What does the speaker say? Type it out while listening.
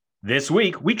This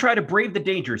week, we try to brave the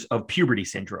dangers of puberty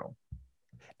syndrome.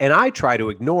 And I try to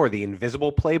ignore the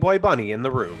invisible Playboy bunny in the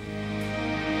room.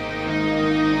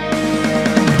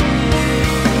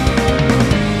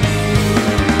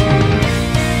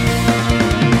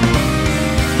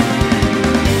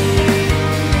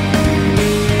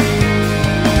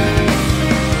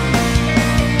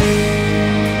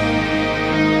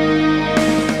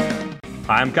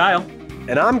 I'm Kyle.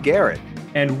 And I'm Garrett.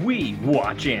 And we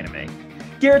watch anime.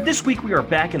 Garrett, this week we are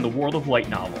back in the world of light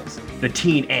novels. The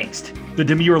teen angst, the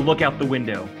demure look out the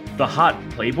window, the hot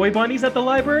Playboy bunnies at the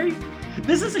library.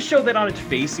 This is a show that on its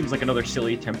face seems like another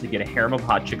silly attempt to get a harem of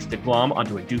hot chicks to glom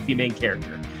onto a doofy main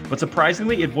character. But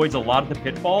surprisingly, it avoids a lot of the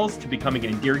pitfalls to becoming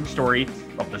an endearing story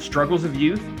of the struggles of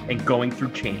youth and going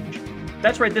through change.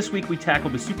 That's right, this week we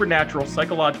tackled the supernatural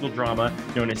psychological drama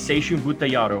known as Seishun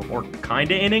Butayaro, or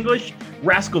kinda in English,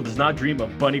 Rascal Does Not Dream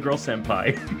of Bunny Girl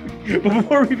Senpai. But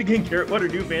before we begin, Garrett, what are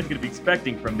new fans going to be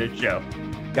expecting from this show?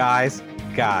 Guys,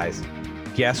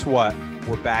 guess what?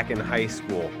 We're back in high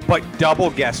school. But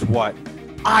double guess what?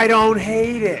 I don't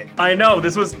hate it. I know,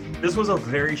 this was a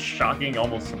very shocking,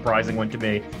 almost surprising one to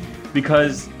me,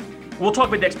 because we'll talk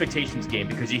about the expectations game,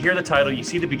 because you hear the title, you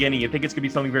see the beginning, you think it's going to be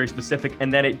something very specific,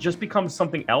 and then it just becomes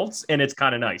something else, and it's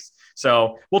kind of nice.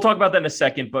 So we'll talk about that in a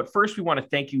second, but first we want to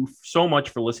thank you so much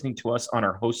for listening to us on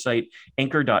our host site,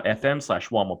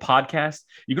 anchor.fm/Walma Podcast.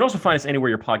 You can also find us anywhere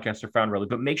your podcasts are found, really,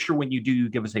 but make sure when you do, you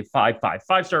give us a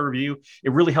 5-star review.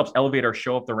 It really helps elevate our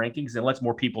show up the rankings and lets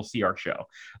more people see our show.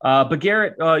 But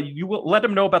Garrett, you will let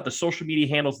them know about the social media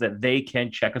handles that they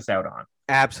can check us out on.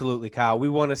 Absolutely, Kyle. We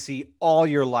want to see all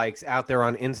your likes out there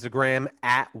on Instagram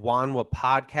at Wanwa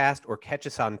Podcast, or catch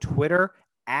us on Twitter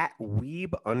at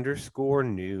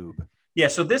Weeb_noob. Yeah,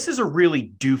 so this is a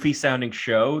really doofy sounding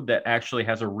show that actually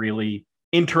has a really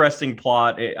interesting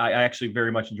plot. I actually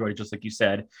very much enjoyed it, just like you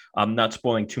said. I'm not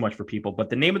spoiling too much for people, but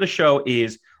the name of the show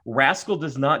is Rascal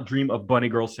Does Not Dream of Bunny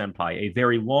Girl Senpai, a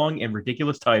very long and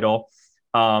ridiculous title.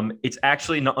 It's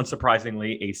actually, not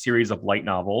unsurprisingly, a series of light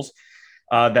novels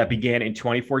that began in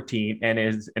 2014 and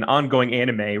is an ongoing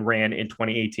anime ran in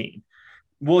 2018.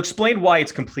 We'll explain why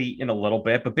it's complete in a little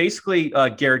bit, but basically,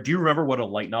 Garrett, do you remember what a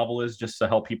light novel is, just to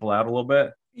help people out a little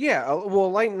bit? Yeah, well, a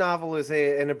light novel is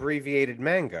an abbreviated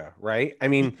manga, right? I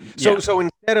mean, so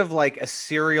instead of like a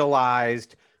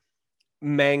serialized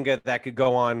manga that could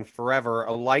go on forever,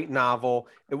 a light novel,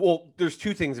 well, there's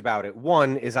two things about it.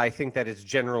 One is I think that it's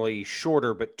generally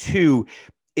shorter, but two,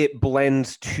 it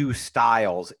blends two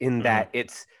styles in that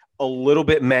it's a little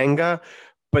bit manga,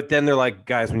 but then they're like,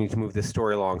 guys, we need to move this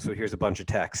story along, so here's a bunch of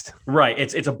text. Right.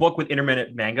 It's a book with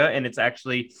intermittent manga, and it's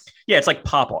actually, yeah, it's like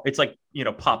pop. It's like,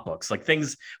 pop books, like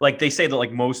things like they say that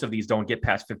like most of these don't get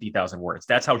past 50,000 words.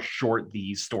 That's how short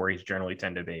these stories generally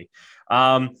tend to be.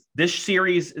 This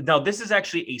series, now this is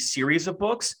actually a series of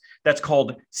books that's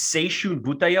called Seishun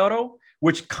Butayaro,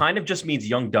 which kind of just means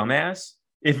young dumbass,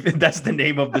 if that's the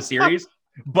name of the series.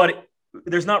 But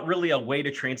there's not really a way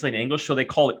to translate in English, so they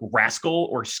call it Rascal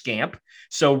or Scamp.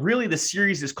 So really the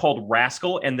series is called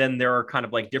Rascal, and then there are kind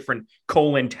of like different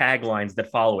colon taglines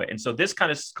that follow it. And so this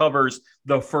kind of covers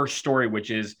the first story, which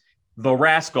is the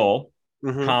Rascal,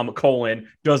 colon,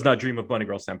 does not dream of Bunny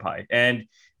Girl Senpai. And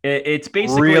it's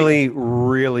basically... Really,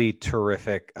 really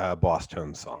terrific boss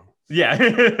tone song. Yeah.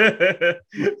 Where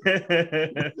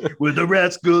the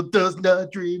rascal does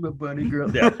not dream of bunny girl.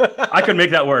 Yeah. I could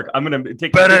make that work. I'm going to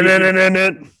take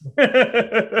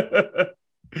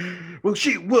Well,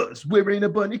 she was wearing a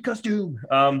bunny costume.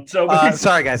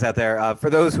 Sorry, guys out there. For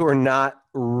those who are not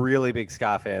really big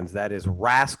ska fans, that is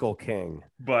Rascal King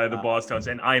by the Boss Tones.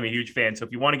 And I'm a huge fan. So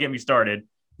if you want to get me started,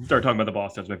 start talking about the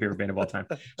Boss Tones, my favorite band of all time.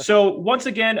 So once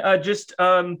again, and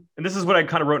this is what I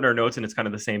kind of wrote in our notes, and it's kind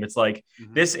of the same. It's like,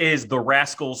 this is the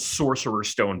Rascal's Sorcerer's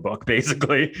Stone book,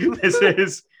 basically. This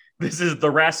is the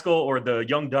Rascal, or the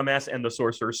young dumbass, and the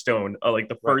Sorcerer's Stone, like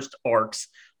the first arcs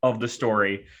of the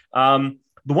story. The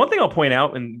one thing I'll point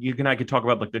out, and you and I could talk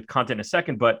about like the content in a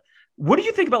second, but what do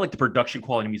you think about like the production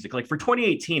quality of music? Like for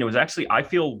 2018, it was actually, I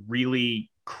feel, really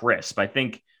crisp. I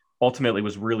think ultimately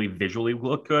was really visually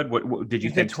look good. What did you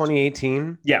think?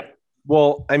 2018? Yeah.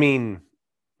 Well, I mean,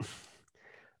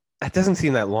 that doesn't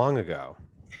seem that long ago.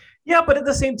 Yeah, but at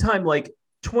the same time, like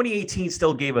 2018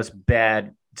 still gave us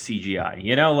bad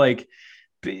CGI. Like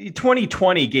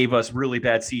 2020 gave us really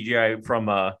bad CGI from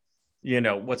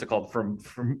what's it called, from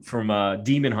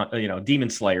Demon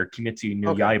Slayer, Kimetsu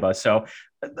no Yaiba. So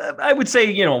I would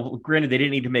say, granted they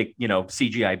didn't need to make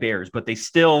CGI bears, but they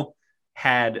still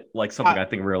had like something I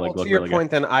think really to your point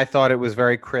good. Then I thought it was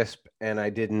very crisp, and I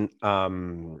didn't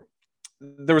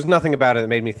there was nothing about it that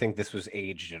made me think this was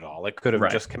aged at all. It could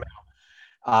have just come out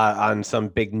on some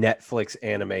big Netflix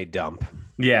anime dump.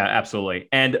 Yeah, absolutely.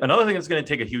 And another thing that's going to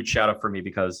take a huge shout out for me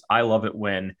because I love it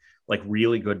when like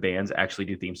really good bands actually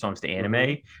do theme songs to anime.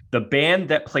 Mhm. The band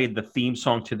that played the theme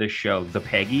song to this show, the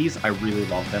Peggies, I really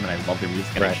love them and I love their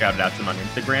music and I Right. shouted out to them on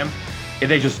Instagram. And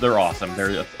they're awesome.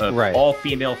 They're a Right. all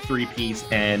female three piece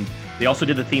and they also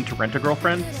did the theme to Rent a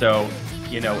Girlfriend. So,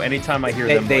 anytime I hear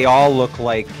them, They all look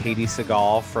like Katie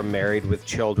Seagal from Married with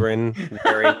Children,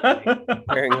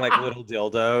 wearing like little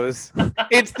dildos.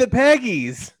 It's the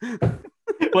Peggies.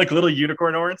 like little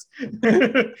unicorn horns.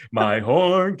 My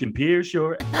horn can pierce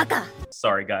your.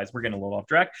 Sorry, guys, we're getting a little off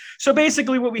track. So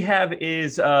basically, what we have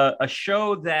is a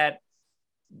show that,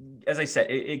 as I said,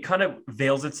 it kind of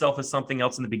veils itself as something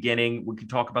else in the beginning. We can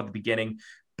talk about the beginning,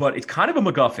 but it's kind of a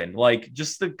MacGuffin. Like,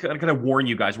 just to kind of warn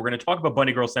you guys, we're going to talk about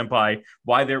Bunny Girl Senpai,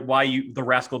 why the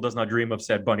Rascal does not dream of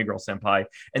said Bunny Girl Senpai,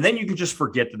 and then you can just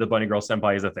forget that the Bunny Girl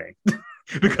Senpai is a thing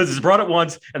because it's brought up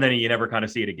once and then you never kind of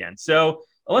see it again. So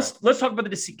let's talk about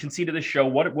the conceit of the show.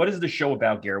 What is the show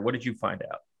about, Garrett? What did you find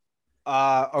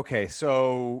out? Okay,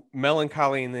 so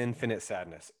Melancholy and the Infinite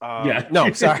Sadness. Yeah.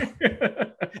 No, sorry.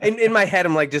 In my head,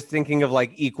 I'm like just thinking of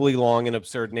like equally long and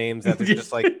absurd names that they're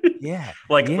just like, yeah,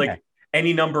 like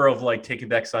any number of like Take It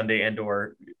Back Sunday and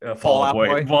or Fall Out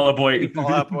Boy. Fall Out Boy,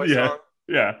 Fall Out Boy yeah, song.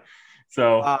 yeah.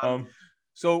 So,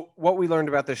 So what we learned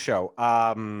about the show,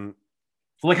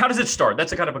 like, how does it start?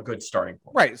 That's a kind of a good starting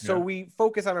point, right? So we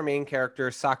focus on our main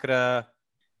character, Sakura.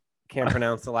 Can't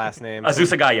pronounce the last name.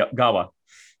 Gawa.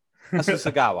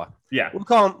 Asusagawa. Yeah, we'll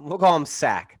call him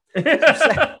Sack.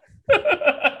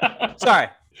 Sorry.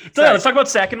 So let's talk about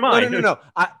Sack and Mine. No.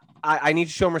 I need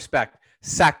to show him respect.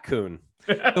 Sack-kun.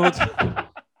 So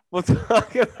we'll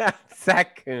talk about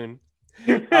Sack-kun.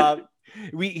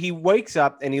 He wakes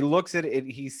up and he looks at it.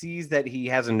 He sees that he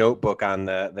has a notebook on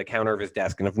the counter of his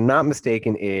desk. And if I'm not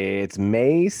mistaken, it's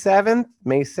May 7th,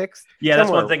 May 6th. Yeah,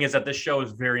 that's one thing is that this show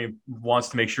is wants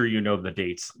to make sure you know the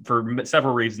dates for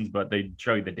several reasons, but they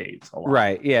show you the dates a lot.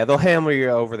 Right. Yeah, they'll hammer you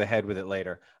over the head with it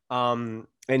later. And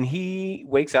he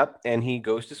wakes up and he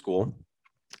goes to school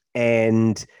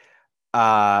and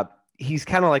he's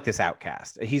kind of like this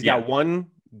outcast. He's got one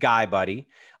guy buddy.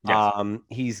 Yes.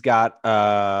 He's got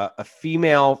a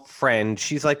female friend.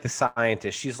 She's like the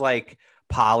scientist. She's like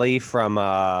Polly from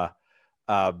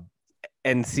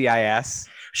NCIS.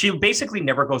 She basically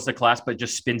never goes to class, but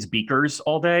just spins beakers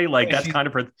all day. Like that's kind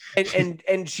of her.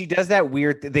 And she does that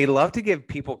weird. They love to give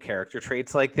people character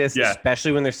traits like this,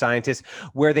 especially when they're scientists,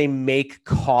 where they make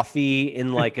coffee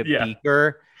in like a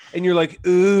beaker. And you're like,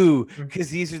 ooh, because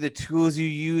these are the tools you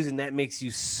use, and that makes you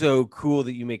so cool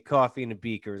that you make coffee in a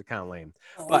beaker. It's kind of lame.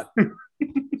 But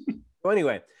so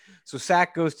anyway, so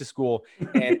Sack goes to school,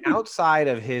 and outside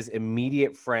of his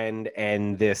immediate friend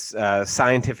and this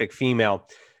scientific female,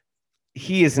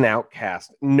 he is an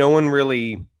outcast. No one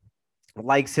really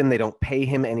likes him. They don't pay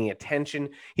him any attention.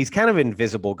 He's kind of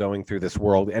invisible going through this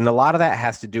world. And a lot of that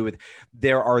has to do with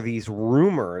there are these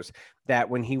rumors that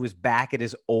when he was back at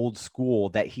his old school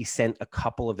that he sent a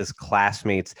couple of his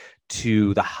classmates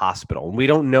to the hospital. And we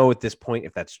don't know at this point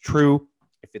if that's true,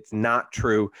 if it's not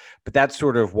true, but that's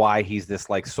sort of why he's this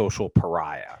like social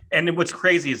pariah. And what's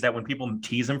crazy is that when people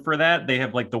tease him for that, they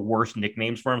have like the worst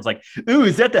nicknames for him. It's like, ooh,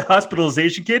 is that the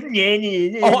hospitalization kid?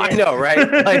 Yeah. Oh, I know, right?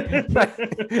 Like,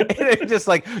 it's just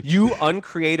like, you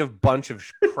uncreative bunch of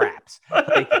craps.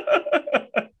 Like,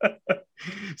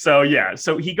 so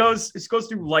he goes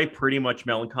through life pretty much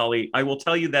melancholy. I will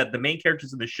tell you that the main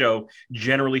characters in the show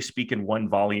generally speak in one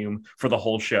volume for the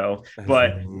whole show,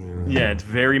 but yeah, it's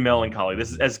very melancholy.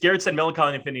 This is, as Garrett said,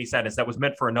 Melancholy and Infinity Sadness. That was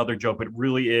meant for another joke, but it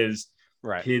really is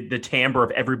right. The timbre of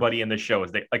everybody in the show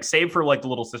is like, save for like the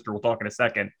little sister. We'll talk in a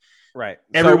second. Right.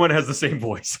 Everyone has the same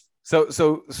voice.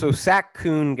 So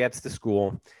Sack-kun gets to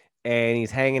school and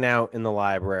he's hanging out in the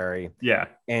library. Yeah.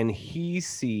 And he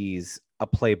sees a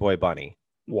Playboy bunny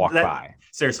walk by.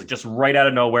 Seriously, just right out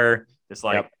of nowhere. Just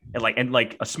like, and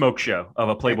like a smoke show of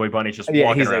a Playboy bunny just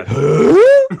walking around.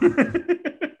 Like,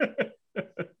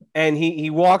 and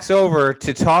he walks over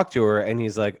to talk to her and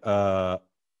he's like,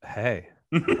 hey.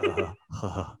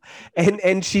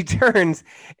 And she turns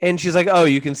and she's like, oh,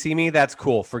 you can see me? That's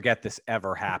cool. Forget this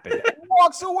ever happened. And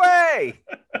walks away.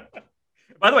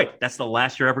 By the way, that's the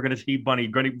last you're ever going to see Bunny,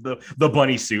 the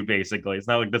bunny suit, basically. It's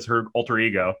not like that's her alter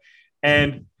ego.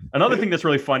 And another thing that's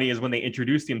really funny is when they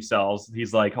introduce themselves,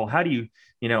 he's like, oh, how do you,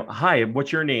 hi,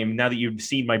 what's your name? Now that you've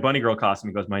seen my bunny girl costume,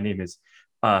 he goes, my name is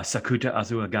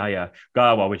Sakuta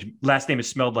Gawa, which last name is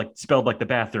spelled like the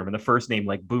bathroom, and the first name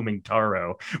like Booming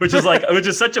Taro, which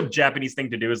is such a Japanese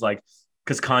thing to do, is like,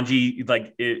 because kanji,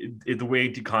 like the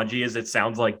way kanji is, it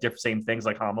sounds like different same things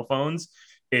like homophones.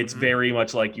 It's very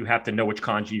much like you have to know which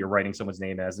kanji you're writing someone's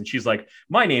name as. And she's like,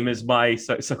 my name is Mai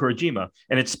Sakurajima.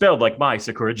 And it's spelled like Mai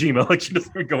Sakurajima. Like she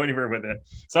doesn't go anywhere with it.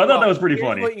 So I thought that was pretty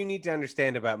funny. What you need to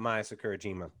understand about Mai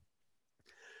Sakurajima.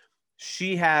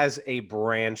 She has a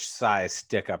branch-sized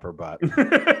stick up her butt.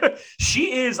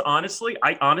 She is honestly,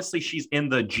 she's in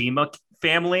the Jima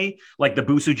family, like the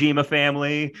Busujima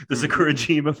family, the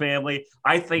Sakurajima family.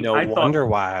 I think I wonder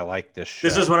why I like this show.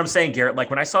 This is what I'm saying, Garrett.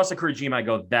 Like when I saw Sakurajima, I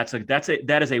go, that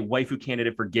is a waifu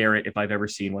candidate for Garrett if I've ever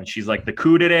seen one. She's like the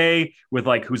kudere with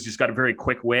like who's just got a very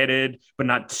quick-witted but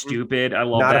not stupid. I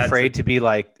love not that. Not afraid to be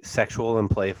like sexual and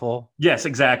playful. Yes,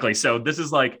 exactly. So this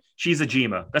is like she's a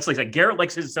Jima. That's like Garrett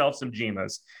likes himself some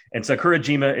Jimas, and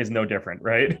Sakurajima is no different,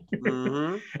 right?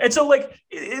 And so like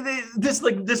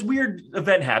this weird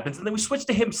event happens, and then we switch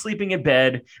to him sleeping in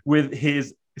bed with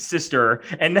his sister,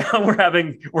 and now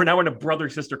we're now in a brother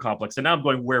sister complex. And now I'm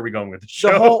going, where are we going with the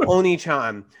show? The whole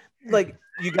Oni-chan, like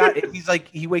he's like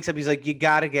he wakes up, he's like, you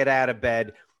got to get out of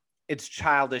bed. It's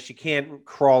childish. You can't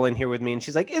crawl in here with me. And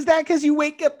she's like, is that because you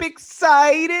wake up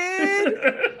excited?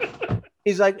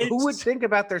 He's like, who would think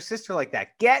about their sister like that?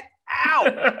 Get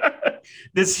out.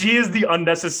 She is the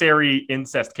unnecessary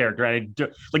incest character. And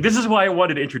this is why I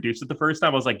wanted to introduce it the first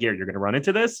time. I was like, Gary, you're going to run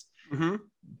into this.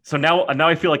 So now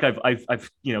I feel like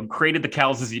I've created the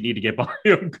calluses you need to get by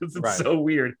him because it's so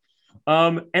weird.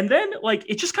 And then like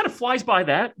it just kind of flies by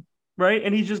that, right?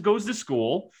 And he just goes to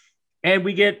school, and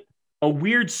we get a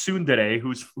weird tsundere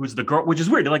who's the girl, which is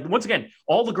weird. Like once again,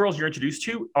 all the girls you're introduced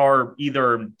to are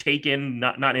either taken,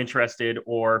 not interested,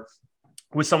 or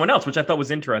with someone else, which I thought was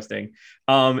interesting.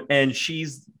 And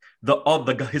she's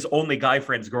his only guy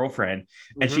friend's girlfriend,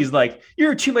 and she's like,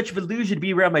 "You're too much of a loser to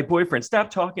be around my boyfriend. Stop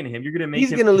talking to him. You're gonna make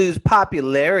he's gonna lose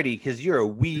popularity because you're a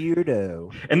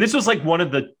weirdo." And this was like one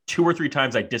of the 2 or 3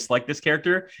 times I disliked this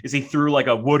character. Is he threw like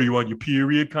a "What do you want, your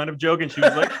period" kind of joke, and she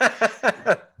was like,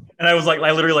 and I was like,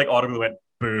 I literally like audibly went,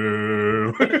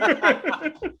 "Boo."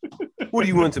 What do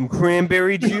you want? Some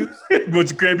cranberry juice? Want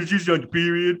some cranberry juice on your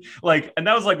period? Like, and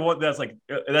that was like what that's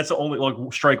the only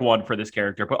like strike one for this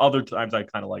character. But other times I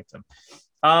kind of liked him.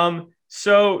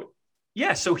 So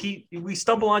we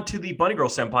stumble onto the bunny girl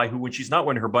senpai, who when she's not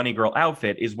wearing her bunny girl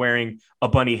outfit is wearing a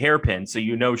bunny hairpin.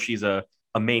 So she's a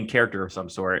main character of some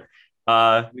sort.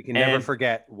 We can never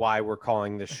forget why we're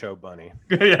calling this show Bunny.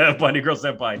 Yeah, bunny girl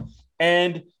senpai.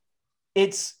 And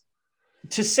it's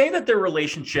to say that their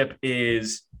relationship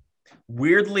is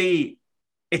weirdly,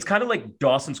 it's kind of like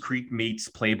Dawson's Creek meets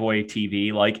Playboy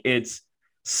TV. Like it's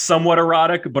somewhat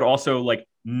erotic, but also like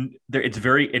it's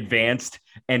very advanced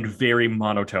and very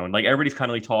monotone. Like everybody's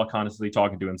kind of like constantly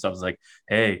talking to themselves. Like,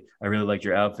 hey, I really liked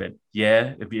your outfit.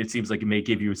 Yeah, it seems like it may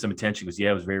give you some attention. Because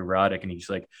it was very erotic. And he's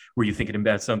like, were you thinking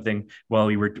about something while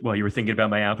you were thinking about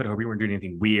my outfit? I hope you weren't doing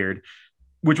anything weird.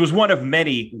 Which was one of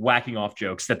many whacking off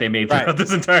jokes that they made throughout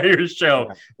this entire show.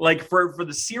 Right. Like for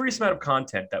the serious amount of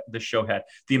content that this show had,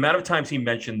 the amount of times he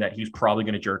mentioned that he was probably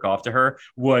going to jerk off to her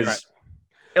was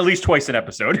at least twice an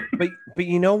episode. But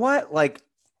you know what? Like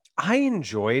I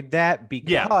enjoyed that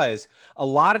because a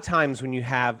lot of times when you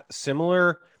have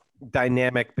similar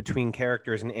dynamic between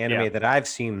characters in anime that I've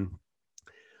seen,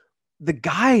 the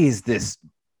guy is this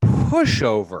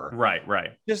pushover.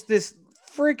 Right. Just this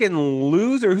freaking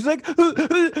loser who's like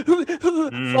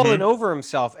falling over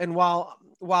himself. And while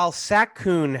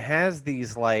Sakun has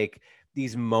these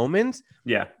moments,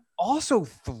 also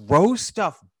throw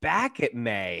stuff back at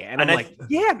May, and I'm like,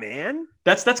 yeah, man.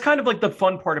 That's kind of like the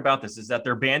fun part about this is that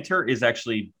their banter is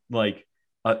actually like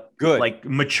good, like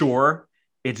mature.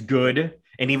 It's good,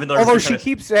 and even though although she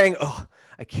keeps saying, "Oh,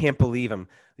 I can't believe him,"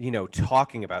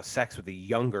 talking about sex with a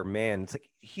younger man. It's like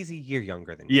he's a year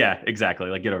younger than you. Yeah, exactly.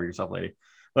 Like get over yourself, lady.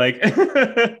 Like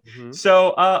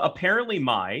so apparently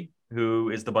Mai, who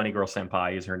is the bunny girl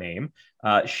senpai, is her name.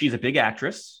 She's a big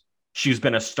actress. She's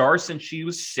been a star since she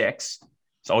was 6.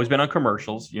 It's always been on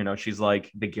commercials. She's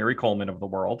like the Gary Coleman of the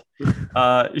world.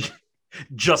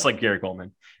 Just like Gary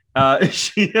Coleman.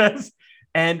 She is,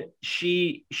 and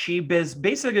she is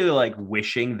basically like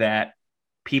wishing that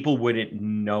people wouldn't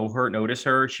notice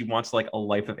her. She wants like a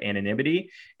life of anonymity,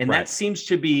 and that seems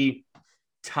to be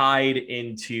tied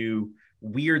into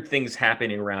weird things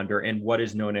happening around her and what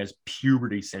is known as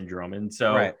puberty syndrome. And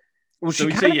so, well, she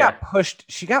kind of got pushed.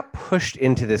 She got pushed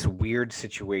into this weird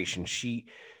situation. She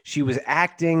was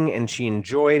acting and she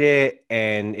enjoyed it,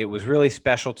 and it was really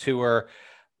special to her.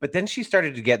 But then she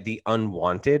started to get the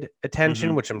unwanted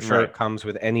attention, which I'm sure comes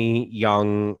with any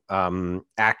young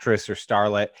actress or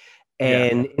starlet.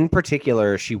 And in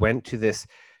particular, she went to this.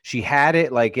 She had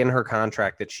it like in her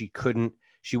contract that she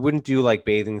wouldn't do like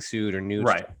bathing suit or nude.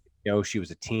 Right. She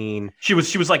was a teen. She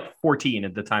was like 14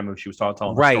 at the time when she was telling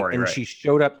the Right. story. And right. she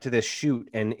showed up to this shoot,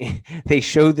 and they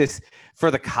showed this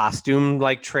for the costume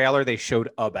like trailer. They showed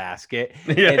a basket,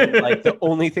 Yeah. and like the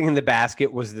only thing in the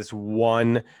basket was this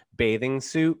one bathing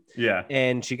suit. Yeah.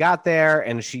 And she got there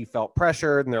and she felt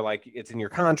pressured, and they're like, it's in your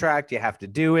contract, you have to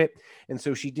do it. And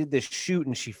so she did this shoot,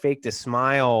 and she faked a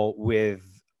smile with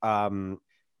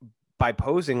by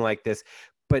posing like this,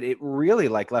 but it really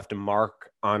like left a mark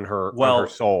on her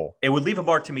soul. It would leave a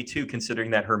mark to me too,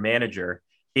 considering that her manager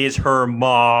is her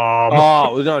mom.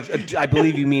 Oh no, I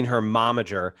believe you mean her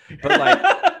momager, but like,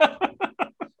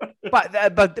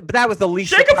 but that was the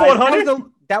least.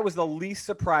 That was the least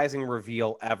surprising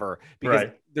reveal ever, because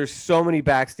there's so many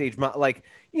backstage like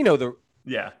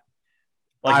yeah.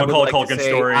 Like Macaulay Culkin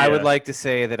story. I would like to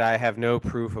say that I have no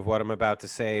proof of what I'm about to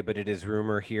say, but it is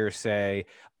rumor, hearsay.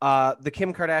 The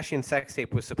Kim Kardashian sex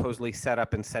tape was supposedly set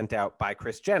up and sent out by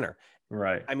Kris Jenner.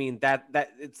 Right. I mean, that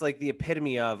it's like the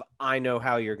epitome of, I know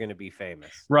how you're going to be famous.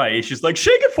 Right. She's like,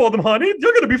 shake it for them, honey.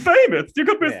 You're going to be famous. You're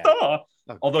going to be a star.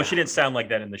 Oh, although God. She didn't sound like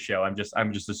that in the show. I'm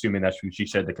just assuming that's what she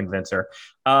said to convince her.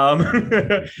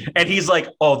 And he's like,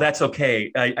 oh, that's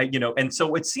okay. And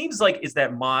so it seems like is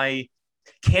that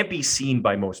can't be seen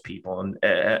by most people, and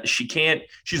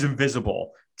she's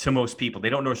invisible to most people. They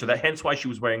don't know her. So that hence why she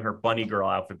was wearing her bunny girl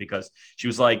outfit, because she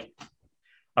was like,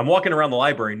 I'm walking around the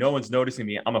library, no one's noticing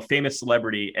me. I'm a famous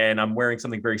celebrity, and I'm wearing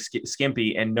something very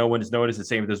skimpy, and no one's noticed the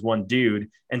same with this one dude.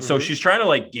 And so she's trying to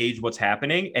like gauge what's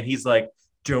happening, and he's like,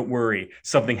 don't worry,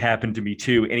 something happened to me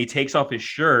too. And he takes off his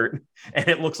shirt, and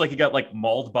it looks like he got like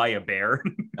mauled by a bear.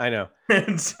 I know.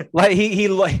 Like he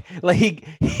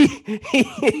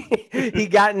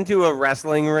got into a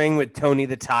wrestling ring with Tony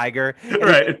the Tiger,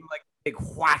 right? Like big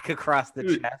whack across the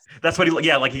chest. That's what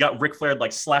he got Ric Flair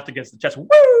like slapped against the chest,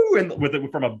 woo, and with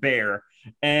it from a bear.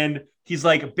 And he's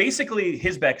like, basically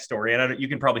his backstory, and you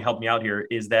can probably help me out here,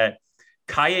 is that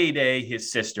Kaede,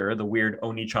 his sister, the weird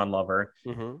Oni-chan lover,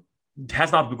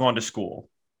 has not gone to school,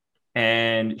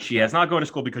 and she has not gone to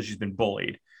school because she's been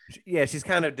bullied. Yeah, she's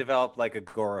kind of developed like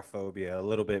agoraphobia a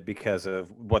little bit because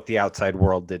of what the outside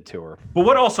world did to her. But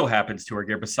what also happens to her,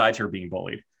 Gare, besides her being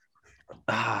bullied?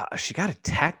 She got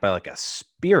attacked by like a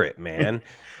spirit, man.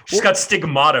 She's got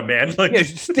stigmata, man. Like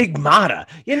stigmata,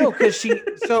 because she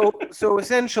so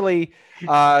essentially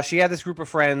she had this group of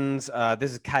friends.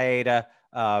 This is Kaeda,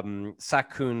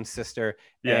 Sakun's sister,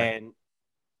 and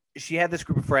she had this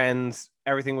group of friends.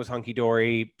 Everything was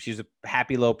hunky-dory. She was a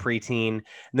happy little preteen. And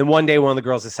then one day, one of the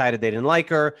girls decided they didn't like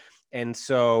her. And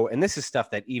this is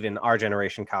stuff that even our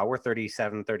generation, Kyle, we're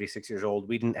 37, 36 years old.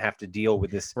 We didn't have to deal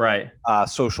with this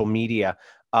social media.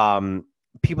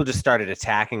 People just started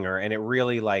attacking her, and it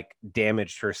really like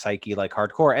damaged her psyche like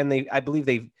hardcore. And I believe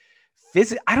they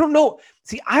I don't know.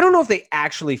 See, I don't know if they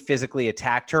actually physically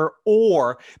attacked her,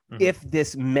 or if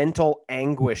this mental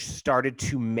anguish started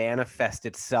to manifest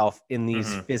itself in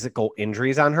these physical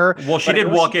injuries on her. Well, she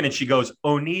did walk in and she goes,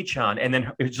 Oni-chan, and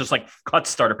then it's just like cuts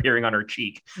start appearing on her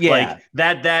cheek. Yeah. Like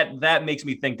that makes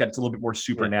me think that it's a little bit more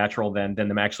supernatural than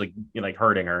them actually like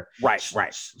hurting her. Right.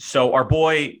 So our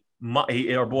boy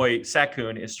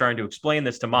Sakun is trying to explain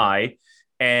this to Mai.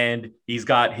 And he's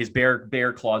got his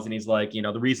bear claws, and he's like,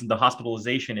 the reason the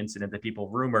hospitalization incident that people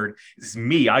rumored is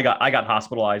me. I got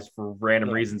hospitalized for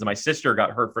random reasons, and my sister got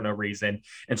hurt for no reason.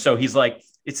 And so he's like,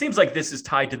 it seems like this is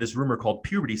tied to this rumor called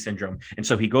puberty syndrome. And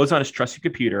so he goes on his trusty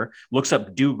computer, looks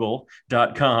up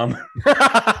Dougal.com.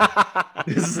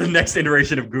 This is the next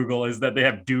iteration of Google, is that they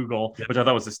have Dougal, which I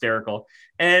thought was hysterical.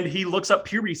 And he looks up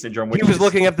puberty syndrome. He was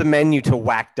looking up the menu to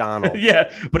whack Donald.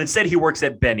 Yeah, but instead he works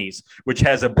at Benny's, which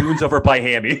has a Boons Over by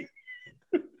Hammy.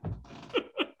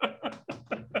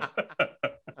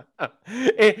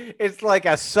 It's like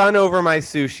a sun over my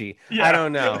sushi. Yeah. I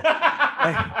don't know.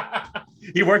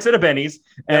 He works at a Benny's.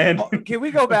 And can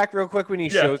we go back real quick when he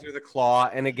shows her the claw?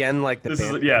 And again, like the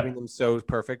band between them so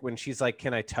perfect. When she's like,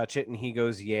 "Can I touch it?" and he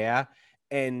goes, "Yeah,"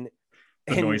 and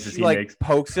noises she makes.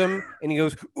 Pokes him, and he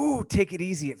goes, "Ooh, take it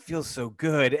easy. It feels so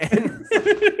good." And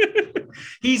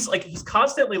he's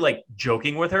constantly like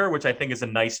joking with her, which I think is a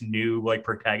nice new like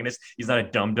protagonist. He's not a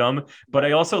dum-dum, but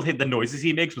I also think the noises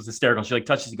he makes was hysterical. She like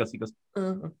touches, he goes,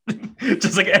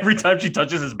 just like every time she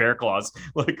touches his bear claws,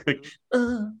 like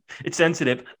it's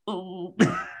sensitive.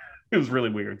 It was really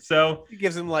weird. So he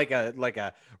gives him like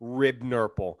a rib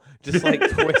nurple, just like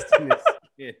twisting his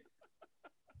skin.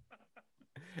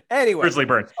 Anyway, Grizzly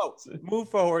burn. Move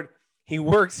forward. He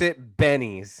works at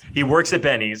Benny's.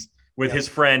 With his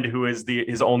friend, who is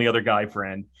his only other guy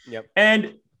friend. Yep.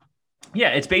 And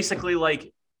it's basically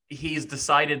like he's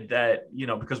decided that,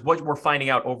 because what we're finding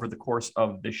out over the course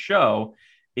of the show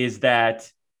is that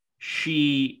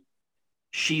she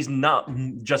she's not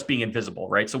just being invisible,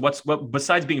 right? So what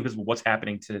besides being invisible, what's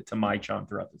happening to Mai-chan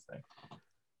throughout this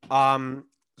thing?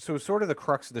 So sort of the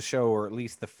crux of the show, or at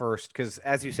least the first, because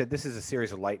as you said, this is a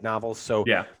series of light novels. So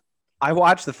Yeah. I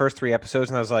watched the first 3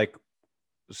 episodes and I was like,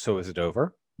 so is it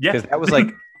over? Yeah. Because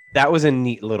that was a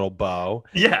neat little bow.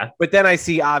 Yeah. But then I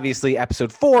see obviously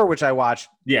episode 4, which I watched,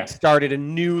 Yeah. started a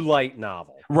new light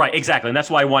novel. Right, exactly. And that's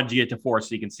why I wanted to get to 4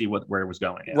 so you can see where it was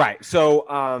going. Yeah. Right.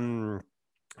 So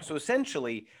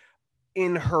essentially,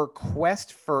 in her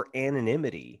quest for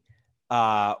anonymity,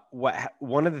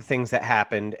 one of the things that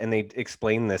happened, and they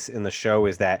explain this in the show,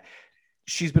 is that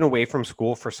she's been away from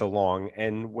school for so long,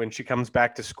 and when she comes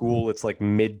back to school, it's like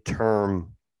midterm,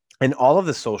 and all of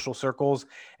the social circles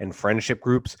and friendship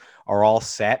groups are all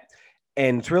set,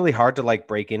 and it's really hard to like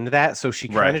break into that. So she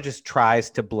kind of just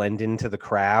tries to blend into the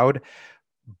crowd,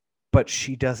 but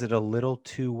she does it a little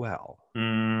too well.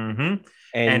 Mm-hmm.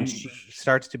 And she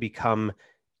starts to become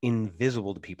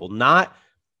invisible to people. Not,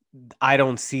 I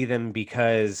don't see them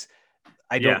because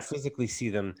I don't physically see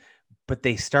them, but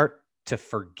they start to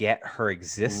forget her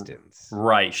existence.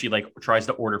 Right. She like tries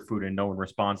to order food and no one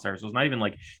responds to her. So it's not even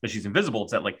like that she's invisible.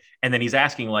 It's that like, and then he's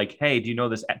asking like, hey, do you know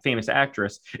this famous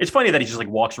actress? It's funny that he just like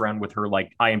walks around with her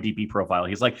like IMDb profile.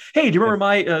 He's like, hey, do you remember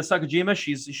Mai Sakajima?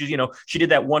 She's she did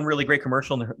that one really great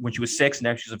commercial when she was 6. And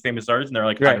now she's a famous artist. And they're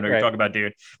like, I don't know what you're talking about,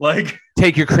 dude. Like,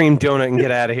 take your cream donut and get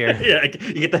out of here. Yeah,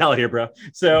 you get the hell out of here, bro.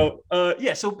 So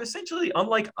so essentially,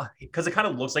 unlike because it kind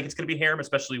of looks like it's gonna be harem,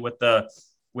 especially with the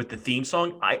theme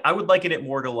song, I would liken it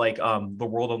more to like The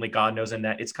World Only God Knows, in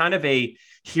that it's kind of a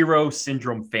hero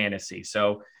syndrome fantasy.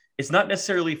 So it's not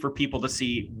necessarily for people to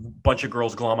see a bunch of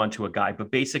girls glom onto a guy,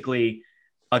 but basically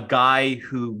a guy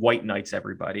who white knights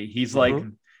everybody. He's like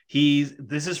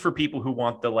this is for people who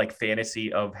want the like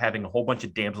fantasy of having a whole bunch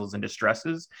of damsels in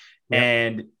distresses,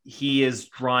 and he is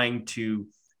trying to.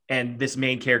 And this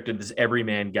main character, this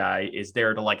everyman guy, is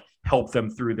there to like help them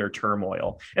through their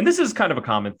turmoil. And this is kind of a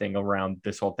common thing around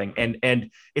this whole thing.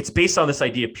 And it's based on this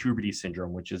idea of puberty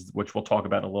syndrome, which we'll talk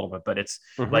about in a little bit. But it's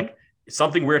like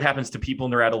something weird happens to people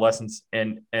in their adolescence,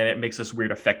 and it makes this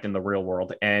weird effect in the real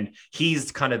world. And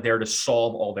he's kind of there to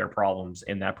solve all their problems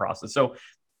in that process. So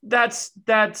that's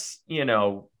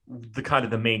the kind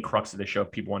of the main crux of the show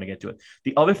if people want to get to it.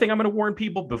 The other thing I'm going to warn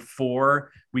people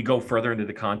before we go further into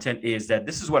the content is that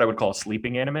this is what I would call a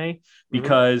sleeping anime,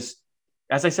 because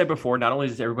as I said before, not only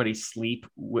does everybody sleep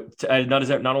with, not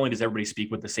only does everybody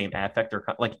speak with the same affect, or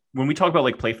like when we talk about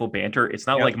like playful banter, it's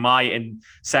not like Mai and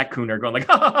Sakun are going like,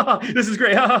 ha, ha, ha, this is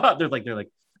great. Ha, ha, ha. They're like,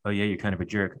 oh yeah, you're kind of a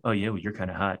jerk. Oh yeah, well, you're kind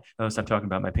of hot. Oh, stop talking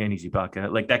about my panties, you baka.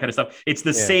 Like that kind of stuff. It's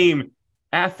the same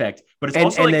affect, but it's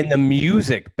also and then the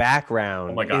music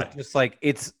background. Oh my god, is just like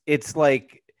it's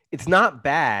like it's not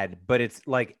bad, but it's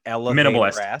like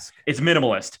minimalist. It's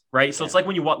minimalist, right? So it's like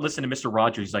when you listen to Mr.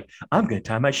 Rogers, he's like, I'm gonna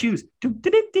tie my shoes,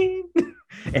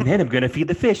 and then I'm gonna feed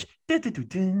the fish. Like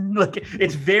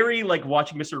it's very like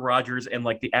watching Mr. Rogers and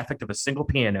like the affect of a single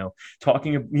piano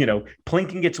talking,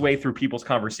 plinking its way through people's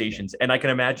conversations. And I can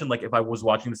imagine like if I was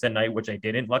watching this at night, which I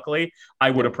didn't, luckily, I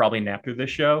would have probably napped through this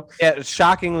show. Yeah,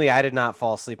 shockingly, I did not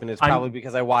fall asleep, and it's probably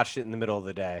because I watched it in the middle of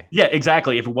the day. Yeah,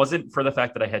 exactly. If it wasn't for the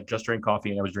fact that I had just drank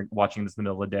coffee and I was watching this in the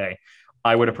middle of the day,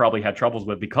 I would have probably had troubles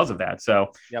with because of that.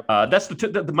 So that's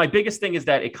my biggest thing is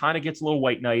that it kind of gets a little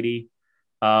white knighty.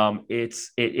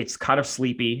 It's kind of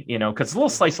sleepy, because it's a little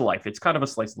slice of life. It's kind of a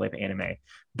slice of life anime.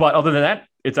 But other than that,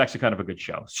 it's actually kind of a good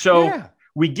show. So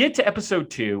we get to episode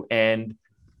 2, and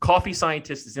Coffee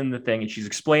Scientist is in the thing, and she's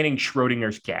explaining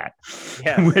Schrodinger's cat,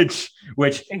 which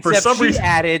except for some reason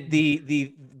added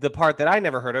the part that I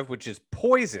never heard of, which is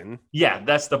poison. Yeah,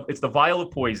 it's the vial of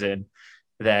poison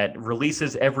that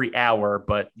releases every hour,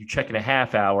 but you check in a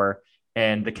half hour.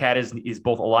 And the cat is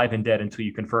both alive and dead until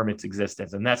you confirm its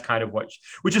existence. And that's kind of which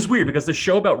is weird, because the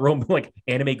show about like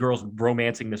anime girls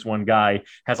romancing this one guy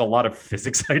has a lot of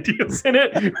physics ideas in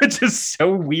it, which is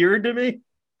so weird to me.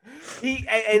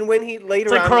 When he later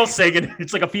it's like on, Carl Sagan.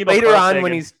 It's like a female. Later Carl on, Sagan.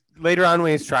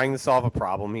 when he's trying to solve a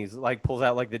problem, he's like pulls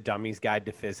out like the Dummy's Guide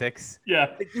to Physics. Yeah,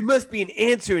 like, there must be an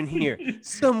answer in here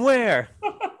somewhere.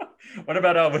 What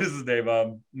about what is his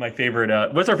name? My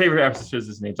favorite. What's our favorite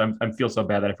astrophysicist names? I feel so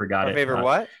bad that I forgot it. Favorite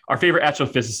what? Our favorite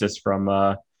astrophysicist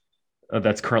from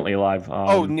that's currently alive.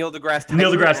 Neil deGrasse Tyson.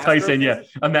 Neil deGrasse Tyson. Yeah.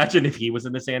 Imagine if he was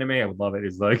in this anime. I would love it.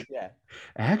 He's like,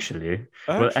 actually,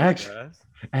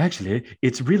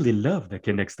 it's really love that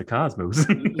connects the cosmos.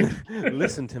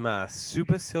 Listen to my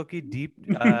super silky deep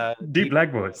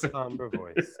black voice. Somber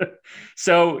voice.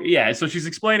 So she's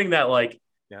explaining that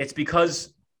it's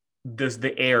because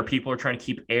the air, people are trying to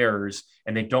keep airs,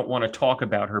 and they don't want to talk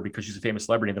about her because she's a famous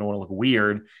celebrity and they don't want to look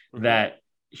weird, that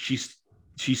she's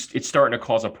it's starting to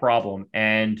cause a problem.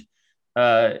 And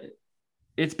uh,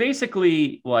 it's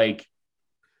basically like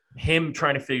him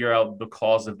trying to figure out the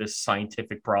cause of this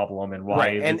scientific problem and why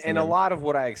Right. this And a lot of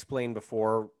what I explained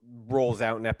before rolls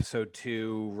out in episode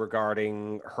 2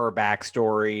 regarding her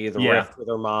backstory, the yeah, rift with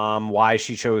her mom, why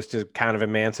she chose to kind of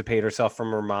emancipate herself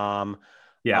from her mom.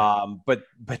 yeah, But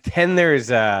then there's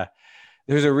a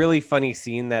really funny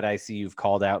scene that I see you've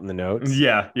called out in the notes.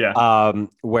 yeah,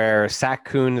 Where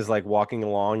Sakun is like walking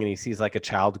along and he sees like a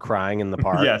child crying in the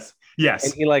park. And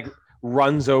yes, he like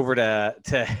runs over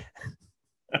to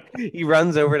he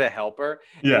runs over to help her.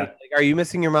 And he's yeah. like, "Are you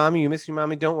missing your mommy? You missing your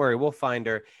mommy? Don't worry, we'll find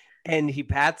her." And he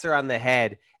pats her on the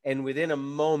head, and within a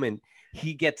moment,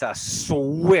 he gets a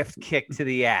swift kick to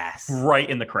the ass. Right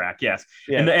in the crack, yes.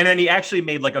 Yeah. And then he actually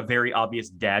made like a very obvious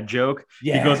dad joke.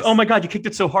 He goes, Yes. "Oh my god, you kicked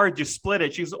it so hard, you split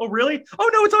it." She's, "Oh really? Oh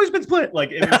no, it's always been split."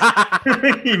 Like it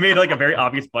was, he made like a very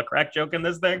obvious butt crack joke in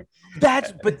this thing.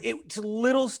 But it's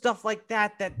little stuff like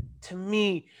that that to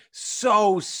me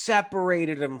so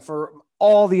separated him from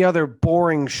all the other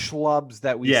boring schlubs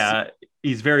that we see. Yeah,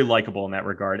 he's very likable in that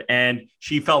regard. And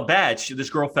she felt bad. This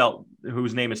girl felt,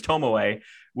 whose name is Tomoe,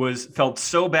 felt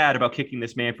so bad about kicking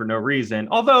this man for no reason.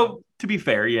 Although, to be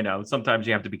fair, sometimes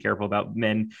you have to be careful about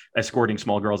men escorting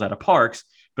small girls out of parks.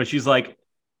 But she's like,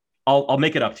 I'll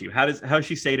make it up to you. How does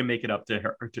she say to make it up to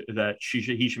her, that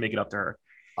he should make it up to her?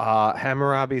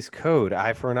 Hammurabi's code,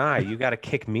 eye for an eye. You got to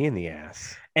kick me in the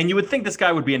ass. And you would think this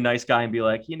guy would be a nice guy and be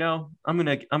like, I'm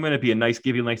gonna be a nice,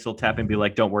 give you a nice little tap and be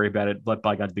like, don't worry about it, let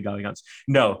bygones be bygones.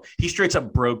 No, he straight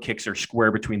up bro kicks her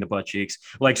square between the butt cheeks,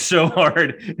 like so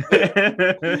hard.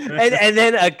 and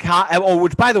then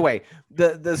which by the way,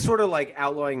 the sort of like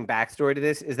outlawing backstory to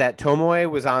this is that Tomoe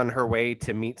was on her way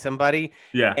to meet somebody,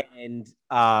 yeah, and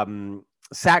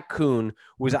Sakun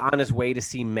was on his way to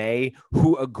see May,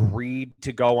 who agreed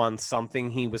to go on something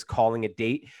he was calling a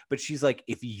date. But she's like,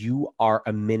 if you are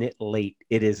a minute late,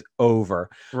 it is over.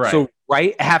 right. So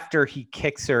right after he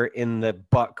kicks her in the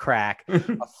butt crack, a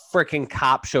freaking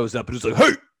cop shows up and is like,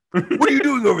 "Hey, what are you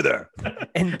doing over there?"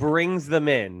 and brings them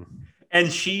in. And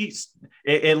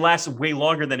it lasts way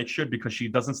longer than it should because she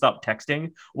doesn't stop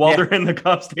texting while they're in the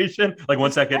cop station. Like,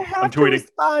 1 second, I'm tweeting.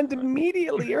 Respond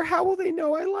immediately, or how will they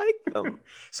know I like them?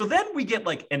 So then we get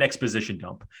like an exposition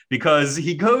dump because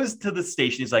he goes to the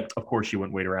station. He's like, "Of course she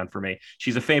wouldn't wait around for me.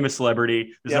 She's a famous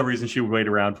celebrity. There's no reason she would wait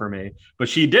around for me." But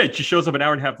she did. She shows up an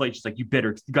hour and a half late. She's like, "You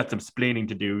got some splaining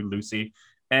to do, Lucy."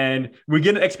 And we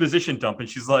get an exposition dump, and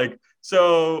she's like,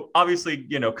 "So obviously,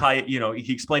 Kai,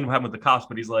 he explained what happened with the cops,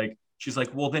 but she's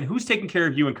like, well, then who's taking care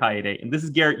of you and Kaede?" And this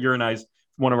is Garrett, your and I's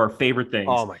one of our favorite things.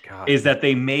 Oh my God. Is that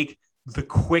they make the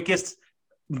quickest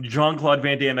Jean-Claude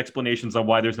Van Damme explanations on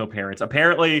why there's no parents.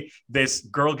 Apparently, this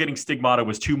girl getting stigmata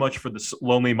was too much for the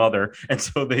lonely mother, and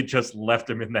so they just left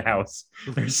him in the house.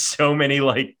 There's so many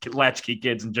like latchkey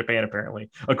kids in Japan, apparently,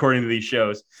 according to these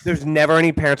shows. There's never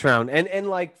any parents around, and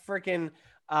like freaking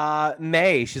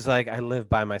May, she's like, "I live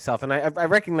by myself," and I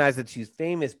recognize that she's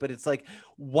famous, but it's like,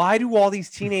 why do all these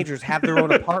teenagers have their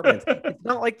own apartments? It's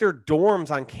not like they're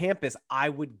dorms on campus. I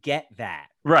would get that.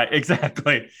 Right,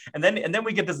 exactly. And then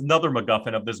we get this another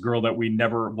MacGuffin of this girl that we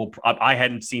never will. I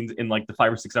hadn't seen in like the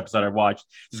 5 or 6 episodes I watched.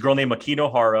 This girl named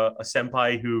Makino Hara, a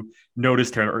senpai who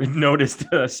noticed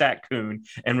Sakun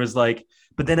and was like,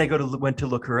 but then I went to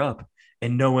look her up.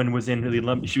 And no one was in really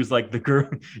lump. She was like, the girl,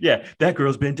 yeah, that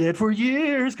girl's been dead for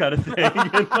years, kind of thing.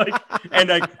 and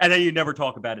then you never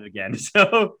talk about it again.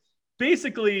 So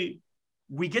basically,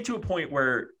 we get to a point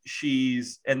where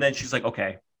she's like,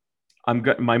 okay,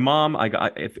 my mom.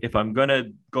 If I'm gonna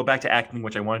go back to acting,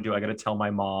 which I want to do, I got to tell my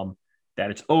mom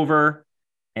that it's over,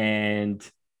 and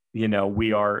I'm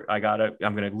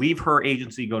gonna leave her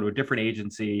agency, go to a different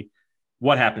agency.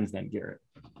 What happens then, Garrett?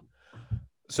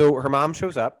 So her mom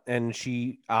shows up and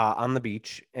she on the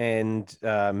beach, and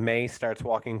May starts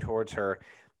walking towards her,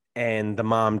 and the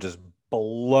mom just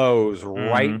blows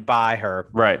right by her,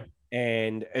 right,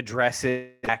 and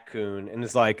addresses Sakun and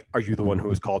is like, "Are you the one who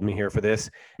has called me here for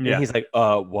this?" Yeah. And he's like,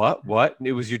 What?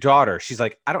 It was your daughter." She's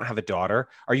like, "I don't have a daughter.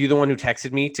 Are you the one who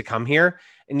texted me to come here?"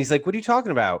 And he's like, "What are you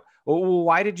talking about? Well,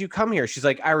 why did you come here?" She's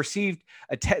like, "I received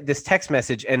this text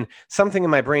message, and something in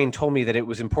my brain told me that it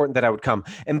was important that I would come."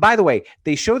 And by the way,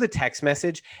 they show the text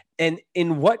message, and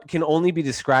in what can only be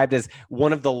described as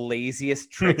one of the laziest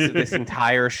tricks of this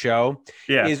entire show,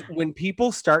 is when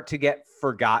people start to get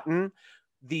forgotten,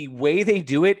 the way they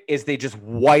do it is they just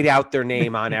white out their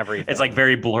name on everything. It's like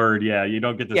very blurred. Yeah, you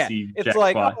don't get to see. It's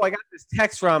like, oh, I got this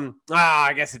text from.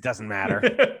 I guess it doesn't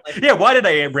matter. Yeah, why did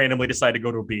I randomly decide to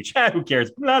go to a beach? Who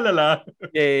cares? La la la.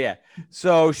 Yeah.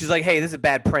 So she's like, "Hey, this is a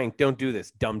bad prank. Don't do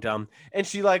this, dum dum." And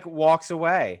she like walks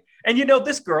away. And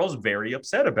this girl's very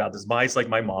upset about this. Mai's like,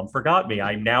 my mom forgot me.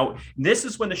 This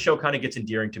is when the show kind of gets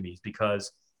endearing to me,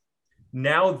 because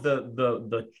now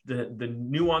the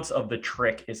nuance of the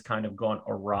trick is kind of gone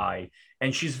awry,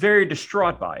 and she's very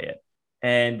distraught by it.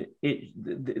 And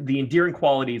the endearing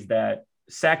qualities that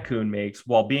Sakun makes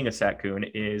while being a Sakun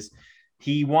is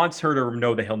he wants her to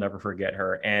know that he'll never forget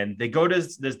her. And they go to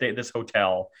this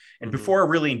hotel, and before a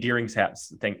really endearing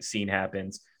scene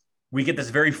happens, we get this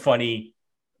very funny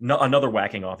another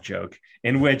whacking off joke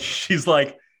in which she's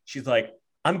like,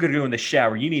 I'm going to go in the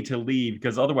shower. You need to leave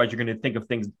because otherwise you're going to think of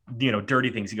things,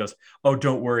 dirty things. He goes, oh,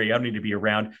 don't worry. I don't need to be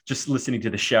around. Just listening to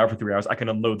the shower for 3 hours. I can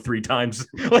unload 3 times.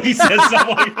 Like he says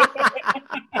something like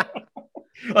that.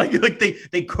 like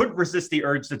they couldn't resist the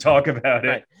urge to talk about it.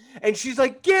 Right. And she's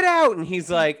like, get out. And he's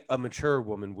like, a mature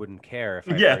woman wouldn't care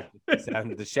if I heard the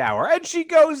sound of the shower. And she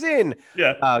goes in.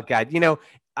 Yeah. Oh, God.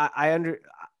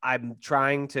 I'm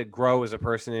trying to grow as a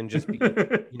person and just be,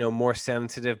 more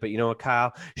sensitive. But you know what,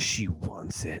 Kyle? She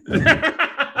wants it.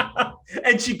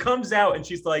 And she comes out and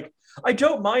she's like, I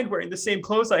don't mind wearing the same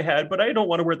clothes I had, but I don't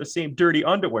want to wear the same dirty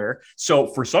underwear. So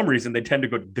for some reason, they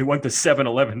went to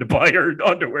 7-Eleven to buy her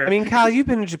underwear. I mean, Kyle, you've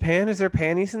been to Japan. Is there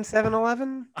panties in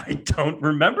 7-Eleven? I don't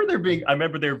remember I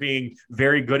remember there being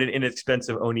very good and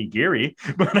inexpensive onigiri,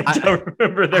 but I don't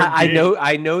remember there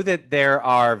I know that there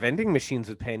are vending machines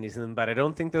with panties in them, but I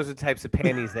don't think those are the types of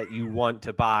panties that you want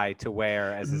to buy to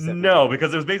wear as a No,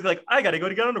 because it was basically like, I got to go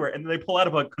to get underwear. And then they pull out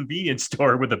of a convenience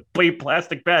store with a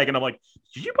plastic bag. And I'm like,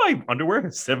 did you buy underwear at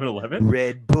 7-Eleven?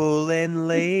 Red Bull and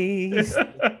Lay's.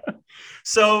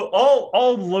 So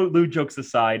all lewd jokes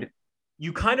aside,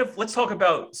 let's talk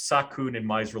about Sakun and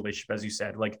Mai's relationship. As you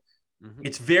said, like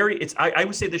I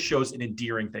would say this show's an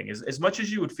endearing thing. As much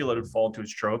as you would feel it would fall into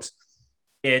its tropes,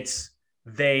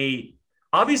 they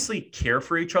obviously care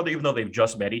for each other, even though they've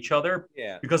just met each other.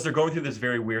 Yeah. Because they're going through this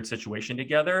very weird situation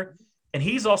together. And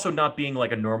he's also not being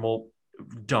like a normal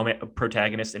dumb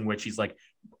protagonist in which he's like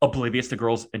oblivious to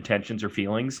girls' intentions or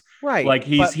feelings. Right. Like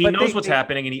he knows what's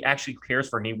happening and he actually cares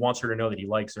for her and he wants her to know that he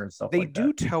likes her and stuff like that.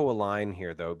 They do toe a line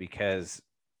here though, because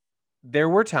there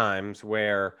were times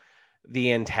where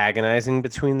the antagonizing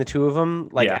between the two of them,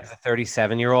 like as a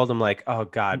 37-year-old, I'm like, oh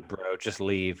God, bro, just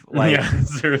leave. Like,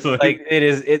 seriously. Like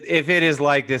if it is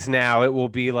like this now, it will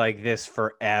be like this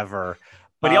forever.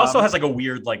 But he also has like a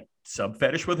weird like sub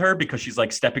fetish with her because she's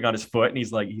like stepping on his foot and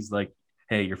he's like,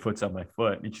 hey, your foot's on my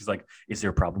foot. And she's like, is there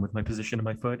a problem with my position of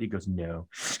my foot? He goes, no.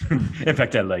 In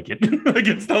fact, I like it. Like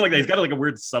it's not like that. He's got like a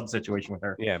weird sub situation with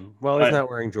her. Yeah. Well, he's not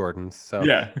wearing Jordans. So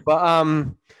yeah.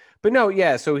 But no,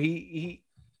 yeah. So he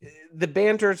the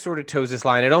banter sort of toes this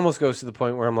line. It almost goes to the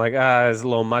point where I'm like, it's a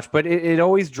little much, but it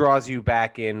always draws you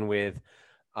back in with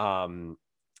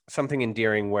something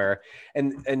endearing where,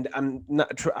 and I'm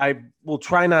not, I will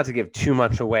try not to give too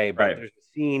much away, but there's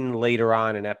a scene later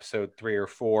on in episode 3 or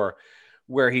 4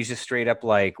 where he's just straight up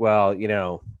like, well,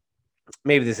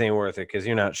 maybe this ain't worth it because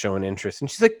you're not showing interest. And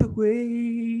she's like, but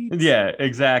wait. Yeah,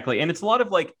 exactly. And it's a lot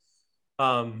of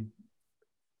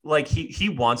like he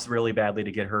wants really badly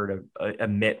to get her to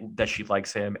admit that she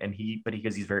likes him,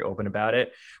 because he's very open about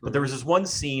it. But there was this one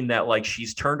scene that like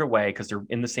she's turned away because they're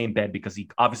in the same bed because he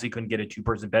obviously couldn't get a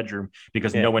 2-person bedroom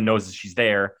because no one knows that she's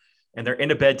there, and they're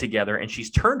in a bed together, and she's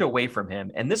turned away from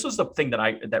him. And this was the thing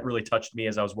that really touched me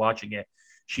as I was watching it.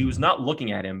 She was not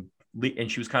looking at him, and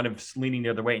she was kind of leaning the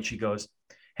other way, and she goes,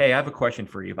 "Hey, I have a question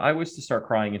for you. If I was to start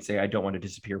crying and say I don't want to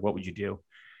disappear, what would you do?"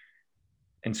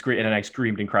 And I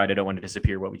screamed and cried, "I don't want to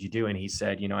disappear. What would you do?" And he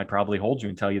said, "I'd probably hold you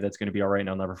and tell you that's going to be all right, and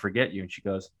I'll never forget you." And she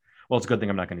goes, "Well, it's a good thing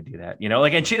I'm not going to do that."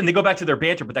 And they go back to their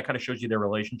banter, but that kind of shows you their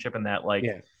relationship and that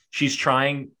she's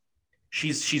trying,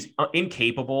 she's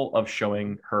incapable of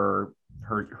showing her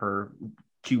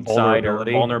cute side or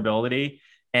vulnerability,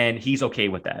 and he's okay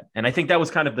with that. And I think that was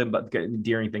kind of the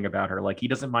endearing thing about her. Like he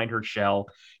doesn't mind her shell,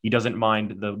 he doesn't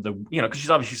mind the because she's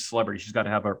obviously a celebrity, she's got to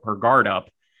have her guard up.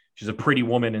 She's a pretty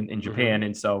woman in Japan.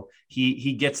 And so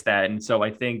he gets that. And so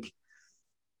I think,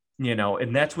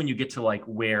 and that's when you get to like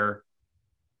where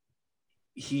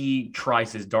he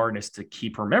tries his darndest to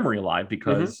keep her memory alive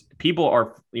because people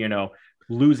are,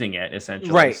 losing it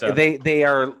essentially. Right. So. They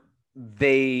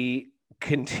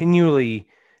continually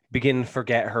begin to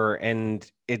forget her. And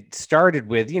it started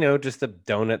with, just a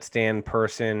donut stand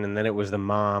person. And then it was the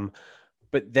mom.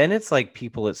 But then it's like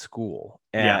people at school.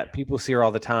 People see her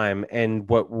all the time. And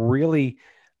what really,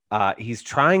 he's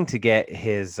trying to get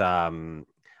his, I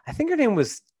think her name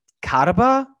was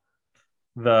Kataba.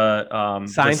 The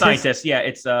scientist. Yeah,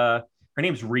 it's her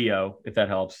name's Rio, if that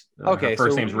helps. Okay. Her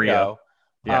first name's Rio.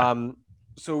 Yeah.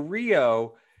 So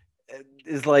Rio,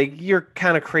 is like, you're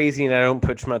kind of crazy and I don't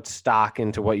put much stock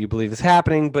into what you believe is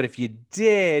happening. But if you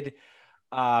did,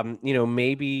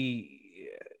 maybe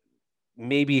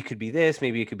it could be this,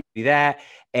 maybe it could be that.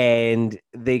 And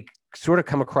they sort of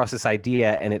come across this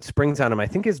idea and it springs on him. I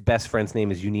think his best friend's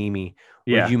name is Unimi or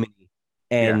Yeah. Yumi.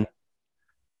 And Yeah.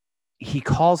 he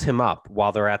calls him up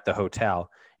while they're at the hotel.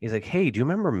 He's like, hey, do you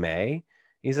remember May?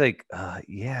 He's like,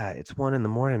 yeah, it's 1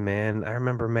 a.m, man. I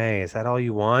remember May. Is that all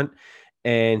you want?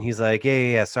 And he's like,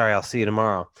 yeah. Sorry, I'll see you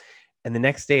tomorrow. And the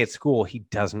next day at school, he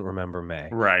doesn't remember May.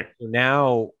 Right. So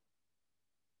now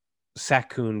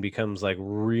Sakun becomes like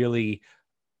really,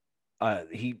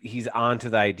 he's onto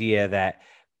the idea that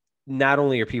not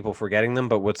only are people forgetting them,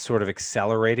 but what's sort of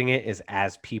accelerating it is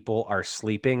as people are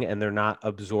sleeping and they're not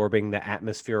absorbing the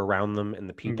atmosphere around them and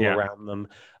the people around them,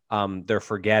 they're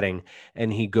forgetting.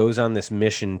 And he goes on this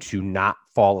mission to not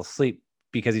fall asleep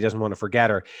because he doesn't want to forget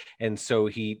her. And so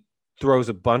he throws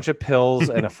a bunch of pills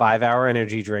and a 5-hour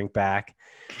energy drink back,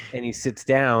 and he sits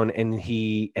down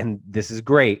and this is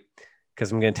great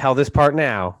because I'm going to tell this part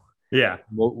now. Yeah.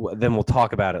 Then we'll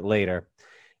talk about it later.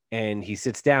 And he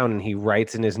sits down and he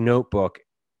writes in his notebook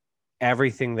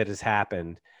everything that has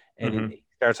happened. And it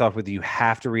starts off with, you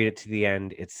have to read it to the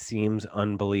end. It seems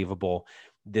unbelievable.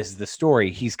 This is the story.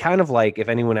 He's kind of like, if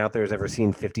anyone out there has ever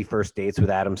seen 50 First Dates with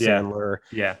Adam Sandler.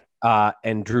 Yeah.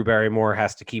 And Drew Barrymore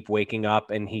has to keep waking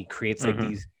up and he creates like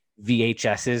these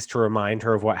VHSs to remind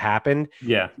her of what happened.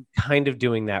 Yeah. Kind of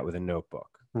doing that with a notebook.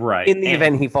 Right. In the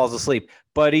event he falls asleep,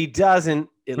 but he doesn't,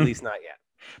 at least not yet.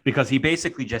 Because he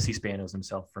basically Jesse Spanos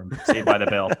himself from Saved by the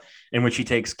Bell, in which he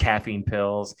takes caffeine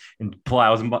pills and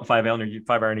plows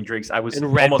 5-hour energy drinks. I was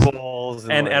and Red Bulls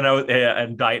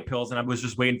and diet pills, and I was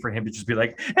just waiting for him to just be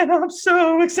like, and I'm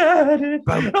so excited,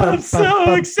 I'm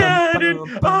so excited,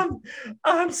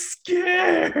 I'm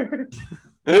scared.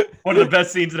 One of the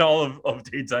best scenes in all of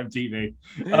daytime TV.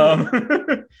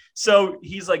 So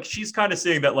he's like, she's kind of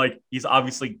saying that like he's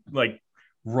obviously like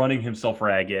running himself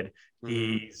ragged.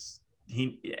 And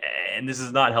this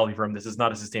is not healthy for him. This is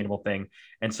not a sustainable thing.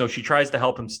 And so she tries to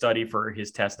help him study for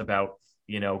his test about,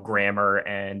 grammar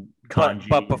and kanji.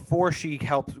 But before she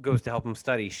goes to help him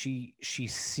study, she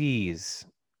sees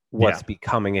what's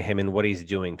becoming of him and what he's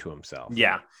doing to himself.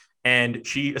 Yeah. And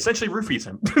she essentially roofies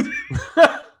him.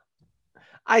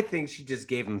 I think she just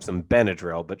gave him some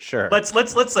Benadryl, but sure. Let's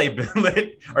say.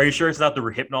 Are you sure it's not the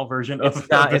Rohypnol version of? It's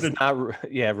not.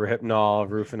 Rohypnol,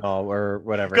 Rufinol, or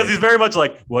whatever. Because he's very much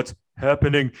like, what's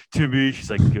happening to me? She's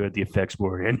like, good. The effects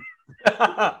were in.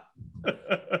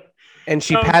 And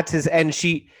she pats his, and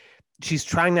she's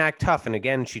trying to act tough, and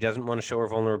again, she doesn't want to show her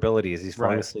vulnerability as he's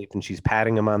falling asleep, and she's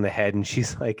patting him on the head, and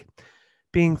she's like,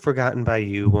 being forgotten by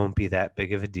you won't be that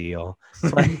big of a deal.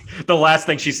 Like, the last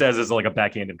thing she says is like a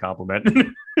backhanded compliment.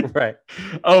 Right.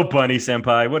 Oh, bunny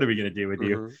senpai, what are we going to do with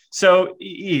you? So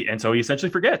he essentially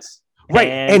forgets. Right.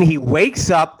 And he wakes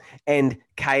up, and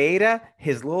Kaeda,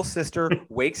 his little sister,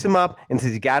 wakes him up and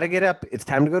says, you got to get up. It's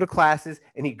time to go to classes.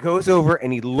 And he goes over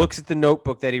and he looks at the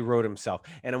notebook that he wrote himself.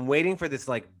 And I'm waiting for this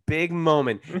like big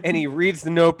moment. And he reads the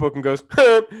notebook and goes,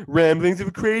 ramblings of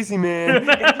a crazy man. And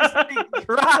just like,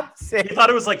 drops it. He thought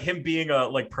it was like him being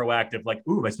like proactive, like,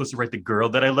 ooh, am I supposed to write the girl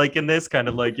that I like in this? Kind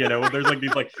of like, there's like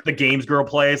these like the games girl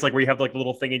plays, like where you have like the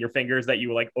little thing in your fingers that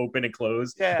you like open and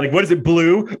close. Yeah. Like, what is it,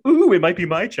 blue? Ooh, it might be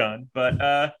my Chan.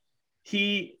 But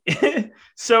he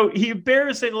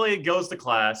embarrassingly goes to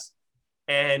class,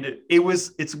 and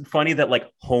it's funny that like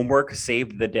homework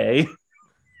saved the day.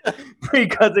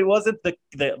 Because it wasn't the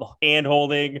hand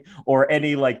holding or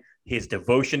any like his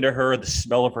devotion to her, the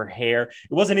smell of her hair.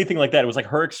 It wasn't anything like that. It was like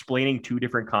her explaining 2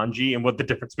 different kanji and what the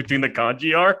difference between the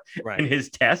kanji are in his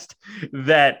test.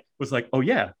 That was like, oh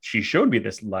yeah, she showed me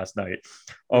this last night.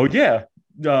 Oh yeah.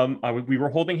 We were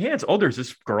holding hands. Oh, there's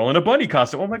this girl in a bunny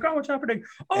costume. Oh my god, what's happening?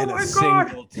 Oh and my a god!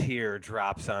 Single tear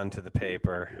drops onto the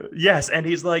paper. Yes, and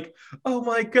he's like, "Oh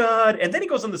my god!" And then he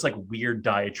goes on this like weird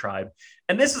diatribe.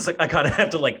 And this is like, I kind of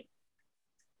have to like,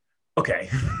 okay,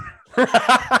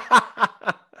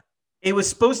 it was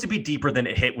supposed to be deeper than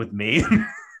it hit with me.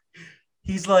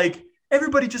 He's like,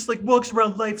 everybody just like walks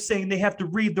around life saying they have to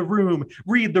read the room.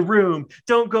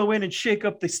 Don't go in and shake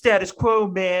up the status quo,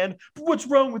 man. But what's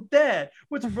wrong with that?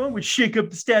 What's wrong with shake up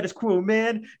the status quo,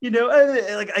 man?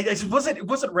 It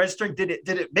wasn't registering. Did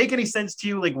it make any sense to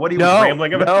you? Like what he was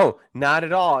rambling about? No, not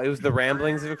at all. It was the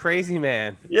ramblings of a crazy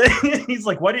man. Yeah, he's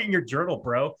like, write it in your journal,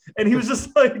 bro. And he was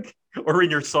just like, or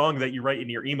in your song that you write in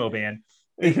your emo band.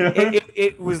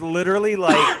 It was literally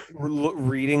like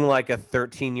reading like a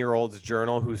 13-year-old's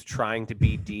journal who's trying to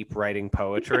be deep writing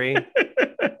poetry.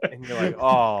 And you're like,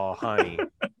 oh, honey.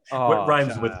 What Oh,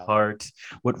 rhymes with child. heart?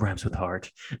 What rhymes with heart?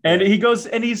 And Yeah. he goes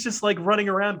and he's just like running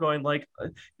around going like,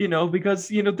 because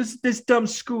this dumb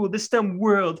school, this dumb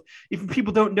world. If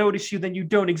people don't notice you, then you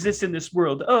don't exist in this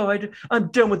world. I'm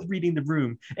done with reading the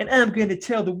room, and I'm going to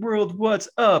tell the world what's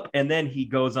up. And then he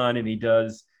goes on and he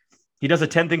does a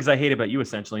 10 things I hate about you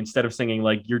essentially. Instead of singing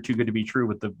like "You're too good to be true"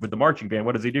 with the marching band,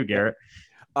 what does he do, Yeah. Garrett?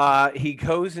 He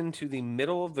goes into the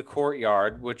middle of the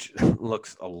courtyard, which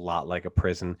looks a lot like a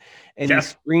prison, and he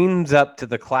Yes. screams up to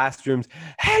the classrooms,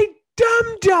 "Hey,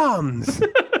 dum-dums!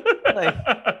 Like,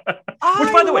 Which, I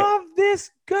by the way, love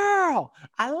this girl.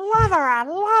 I love her. I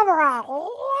love her. I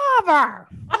love her."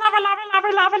 I love her, love her, love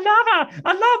her, love her, love her.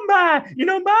 I love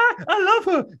I love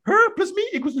her. Her plus me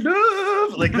equals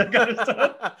love. Like that kind of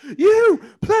stuff. You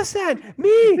plus that,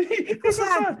 me Equals equals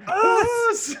that,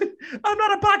 us. I'm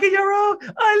not a Bakayaro.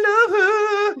 I love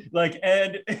her. Like,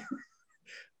 and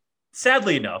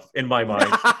sadly enough, in my mind,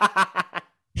 us.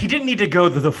 he didn't need to go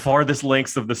to the farthest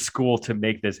lengths of the school to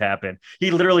make this happen.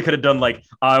 He literally could have done like,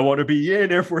 I want to be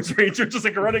an Air Force Ranger, just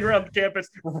like running around the campus,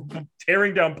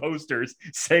 tearing down posters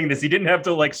saying this. He didn't have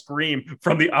to like scream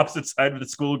from the opposite side of the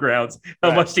school grounds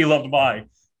how much he loved Mai.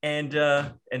 And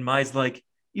Mai's like,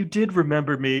 you did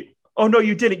remember me. Oh no,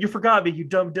 you didn't. You forgot me, you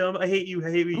dumb. I hate you.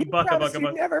 I hate you. You Baka promised baka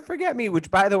you'd baka. never forget me.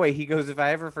 Which, by the way, he goes, if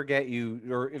I ever forget you,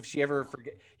 or if he ever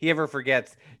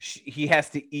forgets, he has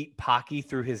to eat Pocky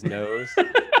through his nose.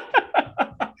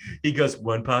 He goes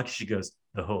one box, she goes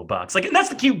the whole box. Like, and that's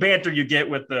the cute banter you get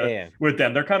Yeah. with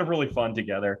them. They're kind of really fun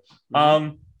together.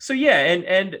 Mhm. So yeah,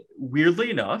 and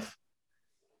weirdly enough,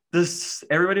 this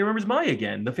everybody remembers Maya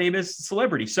again, the famous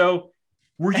celebrity. So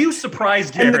were you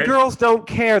surprised, And the Garrett? girls don't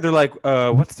care. They're like,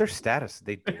 what's their status?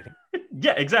 They dating?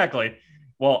 Yeah, exactly.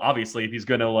 Well, obviously, if he's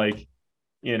gonna like,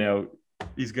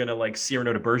 he's gonna like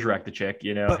Cyrano de Bergerac the chick,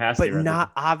 has But to. Right?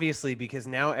 not obviously, because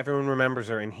now everyone remembers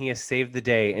her and he has saved the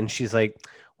day. And she's like,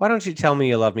 why don't you tell me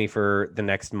you love me for the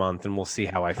next month and we'll see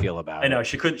how I feel about I it. know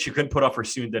she couldn't put off her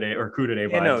soon today or coup today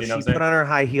vibes. Yeah, no, You know she what I'm put on her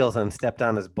high heels and stepped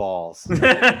on his balls.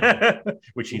 saying?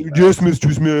 Which he's Yes,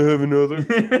 Mistress, may I have another?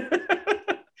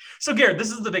 So, Garrett, this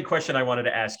is the big question I wanted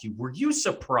to ask you. Were you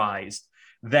surprised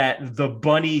that the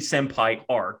Bunny Senpai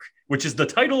arc, which is the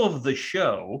title of the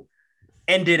show,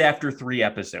 ended after 3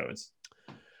 episodes?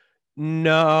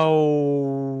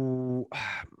 No.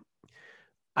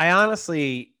 I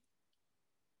honestly,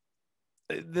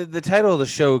 the title of the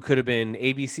show could have been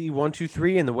ABC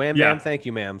 123 and the Wham Bam Yeah. Thank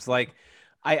You Ma'ams. Like,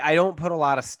 I don't put a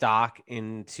lot of stock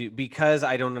into, because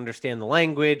I don't understand the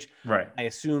language. Right. I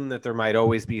assume that there might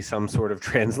always be some sort of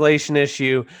translation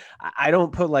issue. I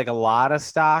don't put like a lot of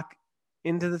stock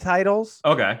into the titles.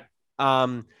 Okay.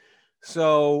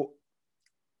 So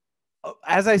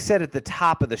as I said at the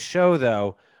top of the show,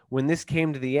 though, when this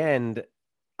came to the end,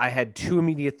 I had 2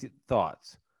 immediate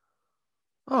thoughts.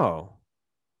 Oh,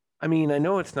 I mean, I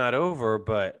know it's not over,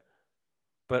 but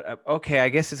okay, I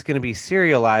guess it's going to be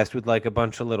serialized with like a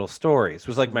bunch of little stories.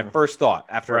 Was like my first thought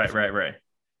after. Right.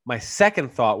 My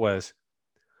second thought was,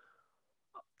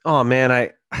 oh man,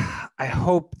 I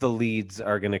hope the leads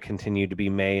are going to continue to be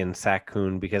May and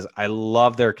Sakun because I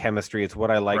love their chemistry. It's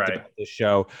what I liked Right. about this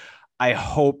show. I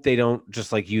hope they don't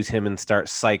just like use him and start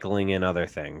cycling in other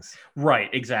things. Right,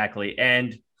 exactly.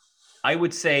 And I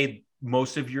would say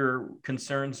most of your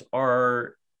concerns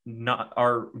do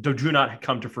not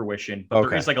come to fruition, but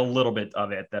there is like a little bit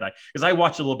of it because I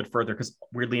watched a little bit further because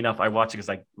weirdly enough I watched it because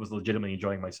I was legitimately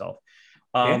enjoying myself.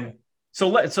 Yeah.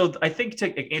 So I think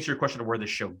to answer your question of where the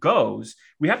show goes,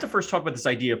 we have to first talk about this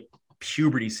idea of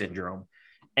puberty syndrome,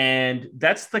 and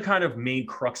that's the kind of main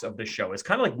crux of the show. It's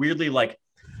kind of like weirdly like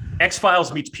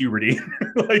X-Files meets puberty.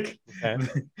 Like,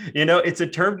 it's a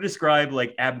term to describe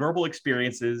like abnormal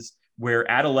experiences where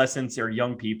adolescents or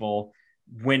young people,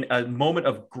 when a moment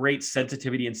of great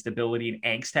sensitivity and stability and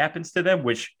angst happens to them,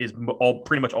 which is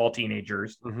pretty much all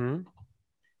teenagers,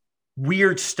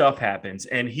 weird stuff happens.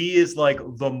 And he is like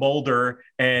the Mulder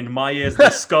and Maya is the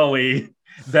Scully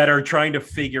that are trying to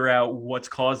figure out what's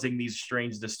causing these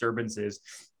strange disturbances.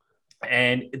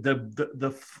 And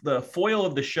the foil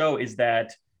of the show is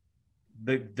that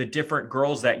the different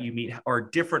girls that you meet are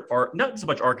different, are not so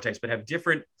much archetypes, but have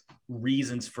different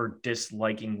reasons for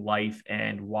disliking life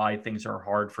and why things are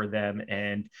hard for them.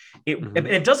 And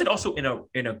it does it also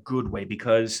in a good way,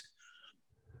 because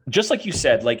just like you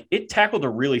said, like it tackled a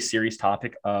really serious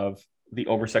topic of the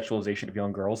over-sexualization of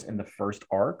young girls in the first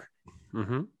arc.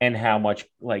 And how much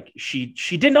like she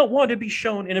did not want to be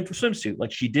shown in a swimsuit.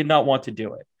 Like she did not want to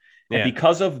do it. And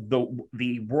because of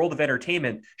the world of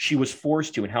entertainment, she was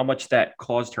forced to, and how much that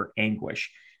caused her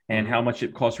anguish and how much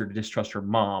it caused her to distrust her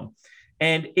mom.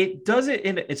 And it does it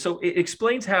in it. So it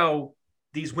explains how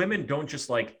these women don't just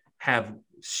like have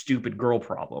stupid girl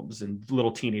problems and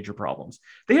little teenager problems.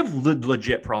 They have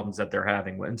legit problems that they're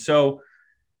having. And so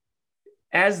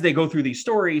as they go through these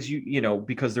stories,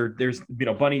 because there's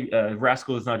Bunny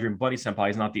Rascal Does Not Dream. Bunny Senpai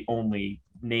is not the only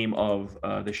name of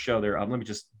the show. There, let me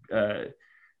just.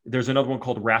 There's another one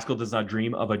called Rascal Does Not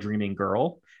Dream of a Dreaming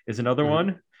Girl. Is another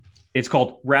one. It's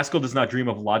called Rascal Does Not Dream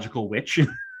of Logical Witch.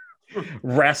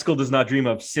 Rascal Does Not Dream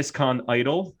of Siscon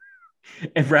Idol.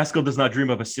 And Rascal Does Not Dream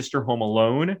of a Sister Home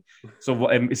Alone. So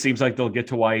it seems like they'll get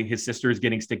to why his sister is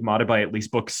getting stigmatized by at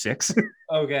least book 6.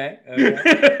 Okay.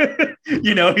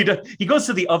 He goes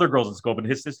to the other girls in school, but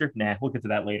his sister, nah, we'll get to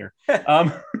that later.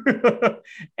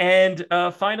 And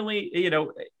finally,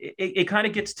 it kind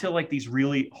of gets to like these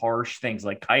really harsh things.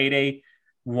 Like Kaede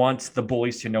wants the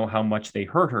bullies to know how much they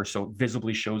hurt her, so it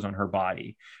visibly shows on her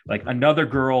body. Like another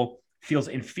girl feels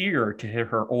inferior to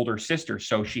her older sister,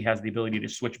 so she has the ability to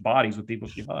switch bodies with people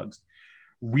she hugs.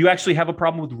 We actually have a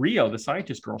problem with Rio, the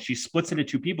scientist girl. She splits into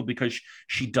 2 people because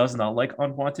she does not like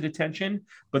unwanted attention,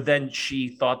 but then she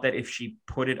thought that if she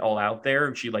put it all out there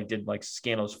and she like did like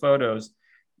scandalous photos,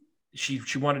 she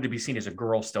wanted to be seen as a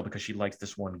girl still because she likes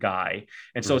this one guy.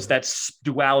 And so it's that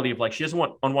duality of like she doesn't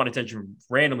want unwanted attention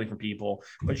randomly from people,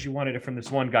 but she wanted it from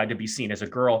this one guy to be seen as a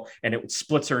girl, and it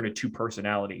splits her into 2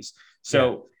 personalities.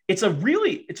 So it's a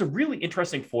really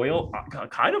interesting foil,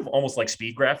 kind of almost like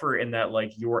Speed Grapher, in that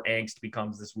like your angst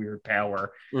becomes this weird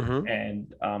power.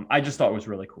 And I just thought it was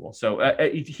really cool. So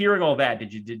hearing all that,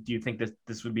 do you think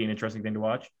this would be an interesting thing to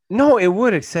watch? No, it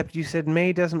would, except you said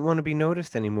May doesn't want to be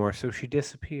noticed anymore, so she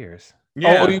disappears.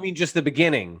 Yeah. Oh, you mean just the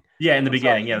beginning? Yeah, in the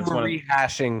beginning. Yeah, that's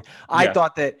rehashing. Yeah. I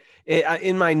thought that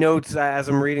in my notes as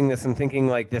I'm reading this, I'm thinking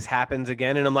like this happens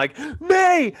again, and I'm like,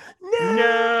 May,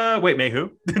 no, wait, May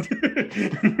who?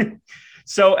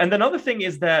 So, and another thing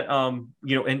is that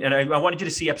and I wanted you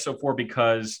to see episode 4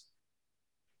 because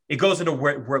it goes into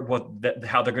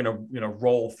how they're going to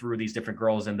roll through these different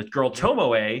girls. And the girl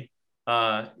Tomoe,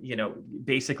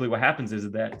 basically what happens is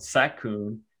that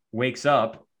Sakun wakes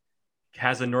up,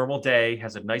 has a normal day,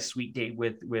 has a nice sweet date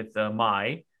with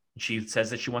Mai. She says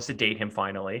that she wants to date him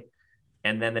finally,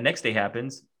 and then the next day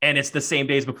happens, and it's the same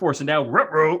day as before. So now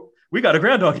we got a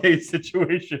Groundhog Day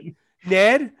situation.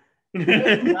 Ned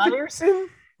Ryerson?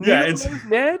 Yeah, it's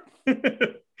Ned.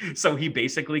 So he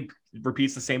basically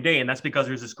repeats the same day, and that's because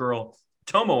there's this girl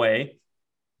Tomoe,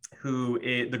 who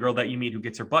is the girl that you meet who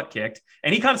gets her butt kicked,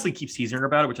 and he constantly keeps teasing her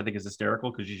about it, which I think is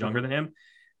hysterical because she's younger than him,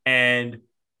 and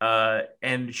a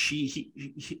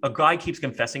guy keeps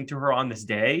confessing to her on this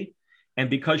day, and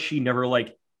because she never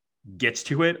like gets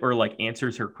to it or like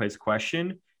answers her quiz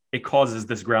question, it causes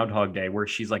this Groundhog Day where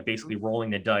she's like basically rolling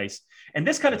the dice. And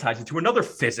this kind of ties into another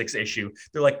physics issue.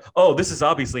 They're like, oh, this is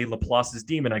obviously Laplace's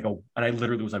demon. And I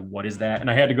literally was like, what is that? And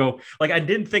I had to go, like, I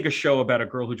didn't think a show about a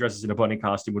girl who dresses in a bunny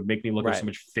costume would make me look at so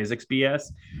much physics BS.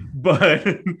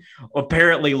 But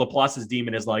apparently Laplace's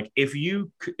demon is like, if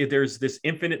there's this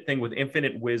infinite thing with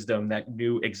infinite wisdom that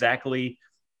knew exactly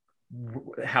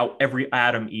how every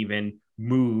atom even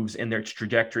moves in their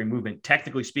trajectory movement.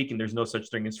 Technically speaking, there's no such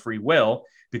thing as free will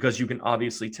because you can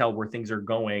obviously tell where things are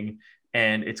going.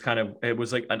 And it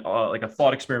was like a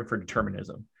thought experiment for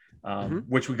determinism,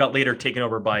 which we got later taken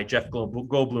over by Jeff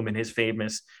Goldblum and his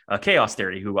famous chaos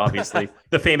theory, who obviously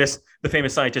the famous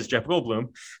scientist Jeff Goldblum.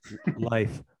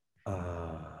 Life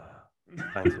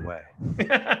finds a way.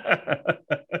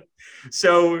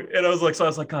 So I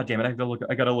was like, God damn it! I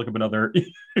gotta look up another.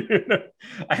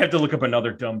 I have to look up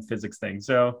another dumb physics thing.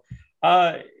 So,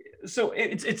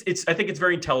 it's. I think it's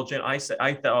very intelligent.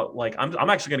 I thought like I'm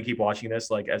actually gonna keep watching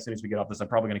this. Like as soon as we get off this, I'm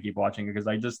probably gonna keep watching it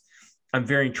because I'm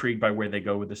very intrigued by where they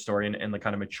go with the story and the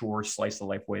kind of mature slice of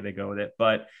life way they go with it.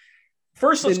 But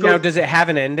first, let's go. Now, does it have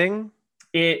an ending?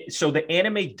 So the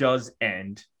anime does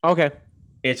end. Okay.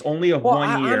 It's only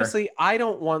 1 year. Honestly, I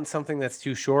don't want something that's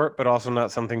too short, but also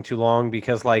not something too long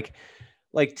because like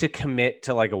to commit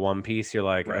to like a One Piece, you're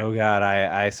like, oh God,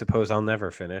 I suppose I'll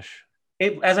never finish.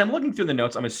 As I'm looking through the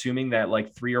notes, I'm assuming that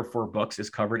like 3 or 4 books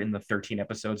is covered in the 13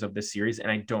 episodes of this series,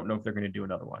 and I don't know if they're going to do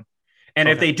another one. And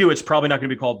if they do, it's probably not going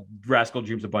to be called Rascal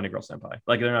Dreams of Bunny Girl Senpai.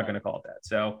 Like they're not going to call it that.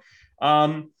 So,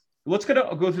 let's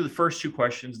go through the first 2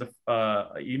 questions.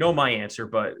 My answer,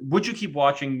 but would you keep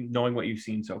watching knowing what you've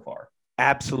seen so far?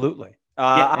 Absolutely.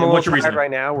 I'm a little tired right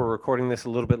now. We're recording this a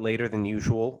little bit later than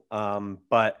usual.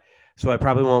 But so I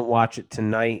probably won't watch it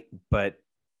tonight, but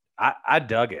I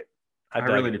dug it. I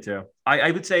really did too.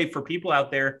 I would say for people out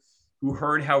there who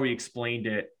heard how we explained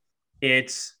it,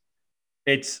 it's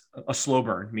a slow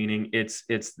burn, meaning it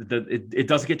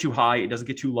doesn't get too high. It doesn't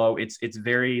get too low. It's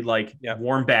very like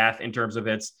warm bath in terms of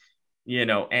its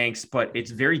angst, but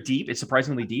it's very deep. It's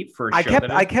surprisingly deep for a I show kept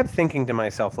that I is. kept thinking to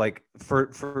myself, like,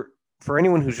 for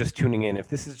anyone who's just tuning in, if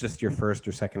this is just your first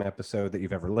or second episode that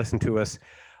you've ever listened to us,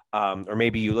 or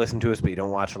maybe you listen to us but you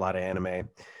don't watch a lot of anime,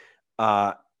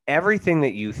 uh, everything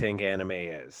that you think anime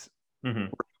is,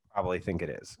 Mhm. probably think it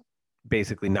is.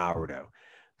 Basically, Naruto,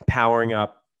 powering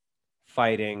up,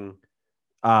 fighting,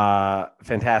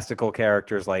 fantastical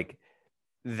characters. Like,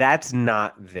 that's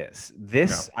not this. No,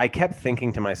 I kept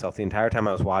thinking to myself the entire time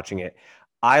I was watching it,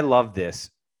 I love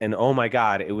this. And oh my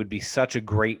God, it would be such a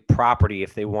great property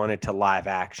if they wanted to live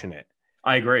action it.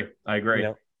 I agree. I You agree.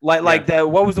 know, like Yeah. the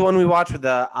what was the one we watched with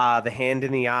the hand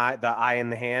in the eye in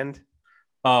the hand?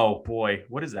 Oh boy,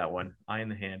 what is that one? Eye in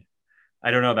the Hand. I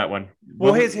don't know that one.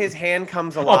 Well, What was? his hand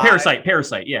comes Oh, alive. Parasite.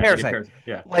 Parasite. Yeah, they did Parasite. Parasite.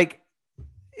 Yeah. Like,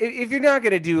 if you're not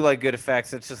gonna do like good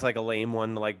effects, it's just like a lame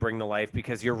one to like bring to life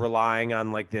because you're relying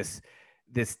on like this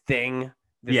thing,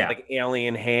 this Yeah. like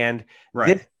alien hand.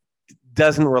 Right. This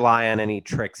doesn't rely on any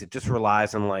tricks. It just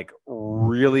relies on like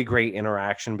really great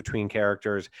interaction between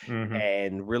characters Hmm.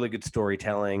 and really good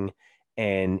storytelling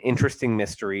and interesting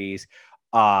mysteries.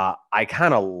 I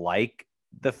kind of like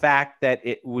the fact that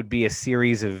it would be a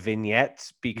series of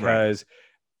vignettes Right. because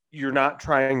you're not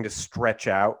trying to stretch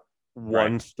out Right.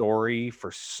 one story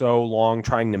for so long,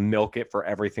 trying to milk it for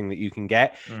everything that you can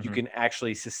get. You Hmm. can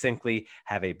actually succinctly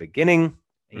have a beginning,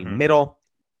 a Hmm. middle,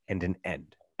 and an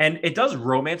end. And it does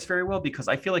romance very well because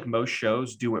I feel like most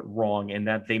shows do it wrong in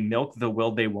that they milk the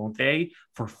will they won't they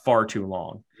for far too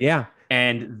long. Yeah.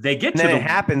 And they get And to then the it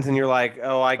happens, and you're like,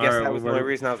 oh, I guess that was the only uh,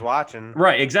 reason I was watching.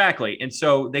 right, exactly. And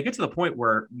so they get to the point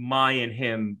where Mai and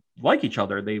him like each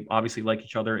other. They obviously like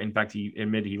each other. In fact, he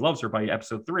admitted he loves her by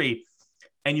episode 3.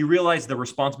 And you realize the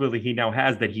responsibility he now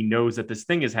has, that he knows that this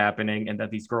thing is happening and that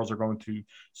these girls are going through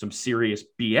some serious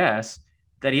BS,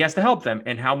 that he has to help them,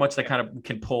 and how much that kind of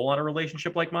can pull on a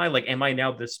relationship like mine. Like, am I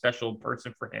now this special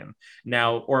person for him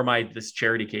now, or am I this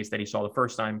charity case that he saw the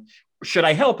first time? Should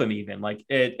I help him even? Like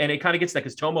it, and it kind of gets that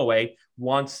because Tomoe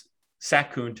wants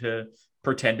Sakun to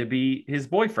pretend to be his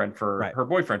boyfriend for Right. her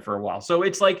boyfriend for a while. So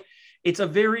it's like it's a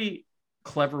very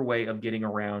clever way of getting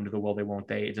around the will they won't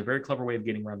they. It's a very clever way of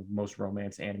getting around most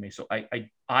romance anime. So I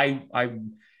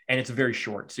and it's very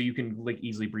short, so you can like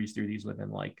easily breeze through these within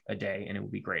like a day, and it will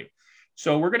be great.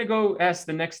 So we're gonna go ask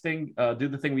the next thing, do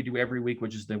the thing we do every week,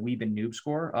 which is the Weeb and Noob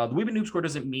score. The Weeb and Noob score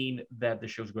doesn't mean that the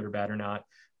show's good or bad or not.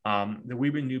 The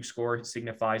Weeb and Noob score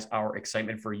signifies our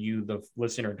excitement for you, the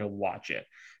listener, to watch it.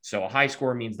 So a high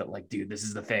score means that, like, dude, this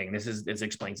is the thing. This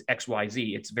explains X, Y,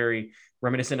 Z. It's very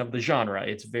reminiscent of the genre.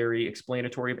 It's very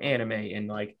explanatory of anime. And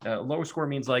like lower score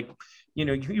means like,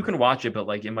 you can watch it, but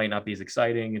like it might not be as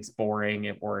exciting. It's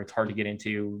boring, or it's hard to get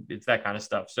into. It's that kind of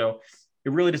stuff. So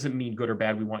it really doesn't mean good or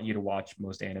bad. We want you to watch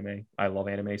most anime. I love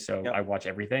anime, so Yep. I watch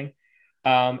everything.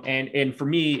 And for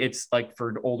me, it's like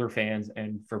for older fans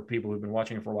and for people who've been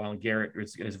watching it for a while. And Garrett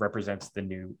represents the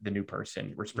new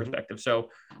person perspective. So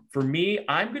for me,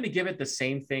 I'm going to give it the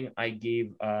same thing I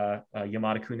gave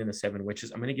Yamada Kun in the Seven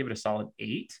Witches. I'm going to give it a solid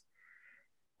 8.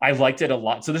 I liked it a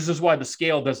lot. So this is why the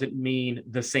scale doesn't mean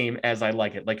the same as I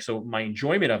like it. Like, so my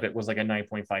enjoyment of it was like a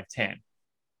 9.5/10.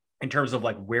 In terms of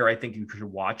like where I think you should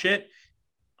watch it,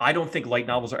 I don't think light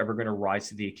novels are ever going to rise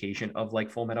to the occasion of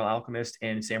like Full Metal Alchemist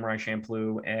and Samurai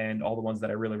Champloo and all the ones that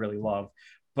I really, really love.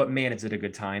 But man, it's at a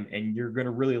good time, and you're going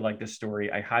to really like this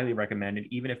story. I highly recommend it,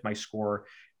 even if my score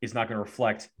is not going to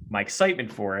reflect my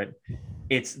excitement for it.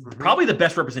 It's probably the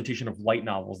best representation of light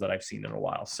novels that I've seen in a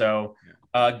while. So,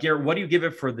 Garrett, what do you give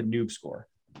it for the noob score?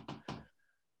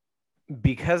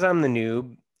 Because I'm the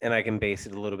noob and I can base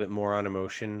it a little bit more on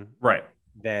emotion, Right.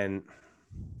 then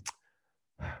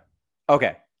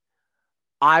okay,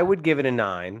 I would give it a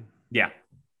 9. Yeah.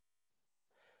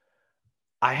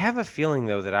 I have a feeling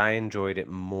though that I enjoyed it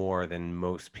more than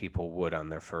most people would on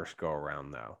their first go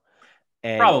around though.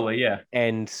 And Probably. Yeah.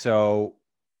 and so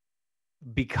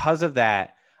because of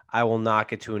that, I will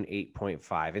knock it to an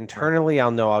 8.5. Internally, I'll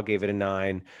know I'll give it a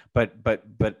 9, but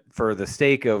for the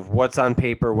sake of what's on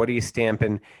paper, what are you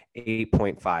stamping?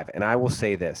 8.5. And I will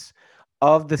say this,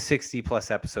 of the 60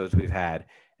 plus episodes we've had,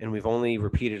 and we've only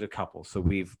repeated a couple, so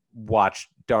we've watched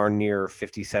darn near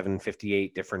 57,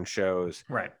 58 different shows.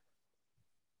 Right.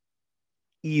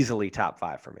 Easily top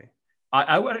 5 for me.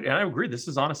 I would, and I agree. This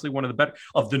is honestly one of the better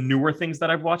of the newer things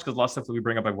that I've watched, because a lot of stuff that we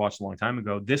bring up I've watched a long time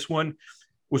ago. This one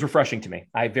was refreshing to me.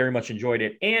 I very much enjoyed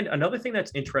it. And another thing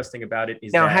that's interesting about it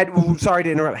is Now, that, sorry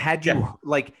to interrupt. Had you Yeah.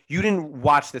 like you didn't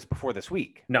watch this before this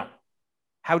week? no.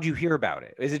 How'd you hear about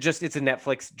it? Is it just it's a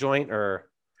Netflix joint or?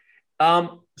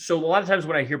 So a lot of times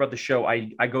when I hear about the show, I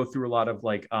go through a lot of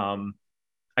like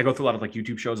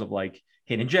YouTube shows of like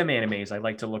hidden gem animes. I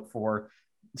like to look for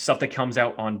stuff that comes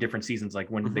out on different seasons. Like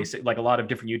when they say, like a lot of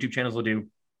different YouTube channels will do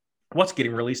what's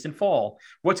getting released in fall,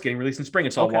 what's getting released in spring.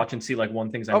 And so I'll watch and see like one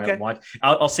things I might watch.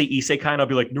 I'll say isekai and I'll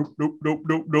be like, nope.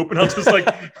 And I'll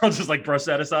just like brush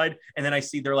that aside. And then I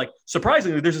see they're like,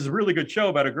 surprisingly, there's this really good show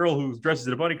about a girl who dresses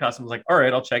in a bunny costume. I was like, all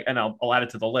right, I'll check. And I'll add it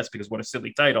to the list because what a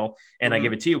silly title. And I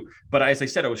give it to you. But as I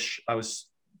said, I was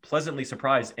pleasantly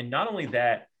surprised. And not only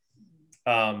that,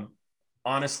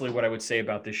 honestly, what I would say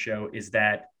about this show is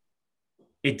that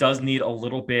it does need a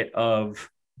little bit of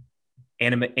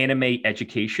anime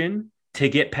education to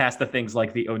get past the things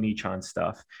like the Oni-chan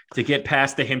stuff, to get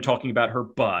past him talking about her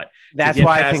butt. That's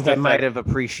why I think I might have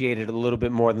appreciated a little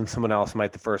bit more than someone else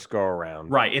might the first go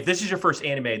around. Right. If this is your first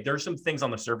anime, there's some things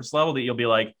on the surface level that you'll be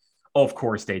like, oh, of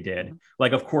course they did.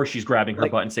 Like, of course she's grabbing her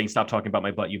butt and saying, stop talking about my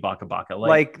butt, you baka baka.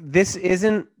 Like this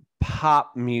isn't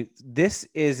pop mute. This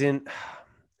isn't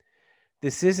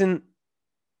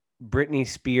Britney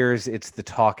Spears. It's the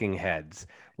Talking Heads.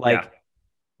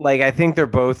 Like, I think they're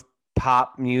both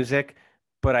pop music,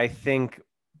 but I think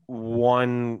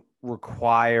one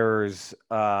requires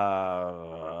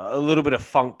a little bit of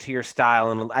funk to your style.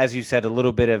 And as you said, a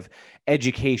little bit of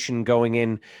education going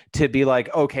in to be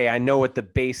like, okay, I know what the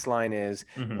baseline is,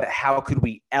 but how could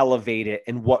we elevate it?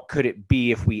 And what could it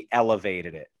be if we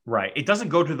elevated it? Right. It doesn't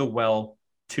go to the well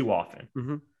too often.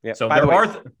 Yeah. So by the way,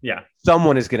 yeah.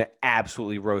 Someone is going to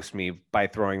absolutely roast me by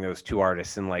throwing those two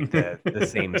artists in like the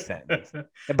same sentence.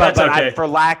 But okay.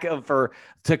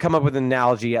 To come up with an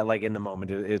analogy at like in the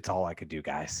moment, it's all I could do,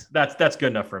 guys. That's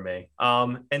good enough for me.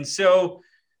 And so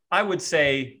I would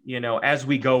say, you know, as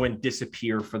we go and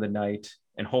disappear for the night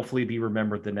and hopefully be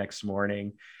remembered the next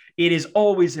morning, it is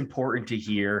always important to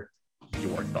hear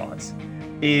your thoughts.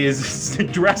 Is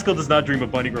Rascal Does Not Dream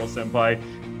of Bunny Girl Senpai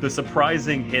the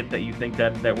surprising hit that you think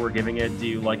that we're giving it? Do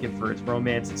you like it for its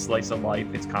romance, its slice of life,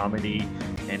 its comedy,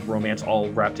 and romance all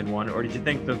wrapped in one? Or did you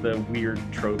think that the weird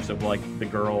tropes of like the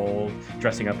girl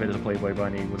dressing up as a Playboy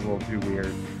bunny was a little too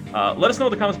weird? Let us know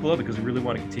in the comments below because we really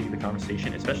want to continue the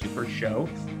conversation, especially for a show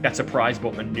that surprised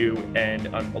both a new and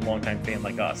a longtime fan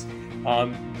like us.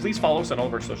 Please follow us on all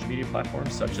of our social media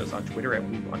platforms, such as on Twitter at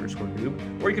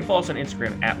 @Woo_noob, or you can follow us on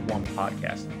Instagram at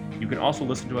 @WomPodcast. You can also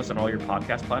listen to us on all your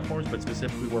podcast platforms, but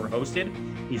specifically where we're hosted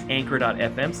is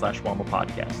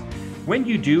anchor.fm/WomPodcast. When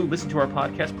you do listen to our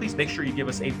podcast, please make sure you give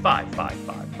us a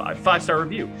 5-star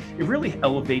review. It really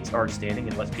elevates our standing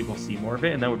and lets people see more of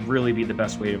it, and that would really be the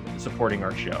best way of supporting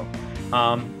our show.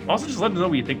 Also, just let us know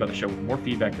what you think about the show. The more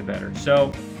feedback, the better.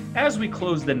 So, as we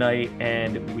close the night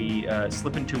and we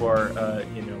slip into our,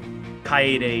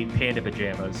 Kaede panda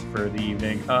pajamas for the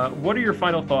evening, what are your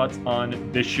final thoughts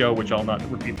on this show, which I'll not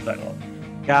repeat the title of?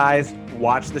 Guys,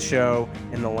 watch the show.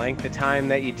 In the length of time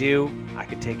that you do, I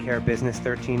could take care of business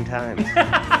 13 times.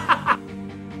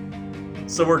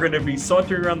 So we're going to be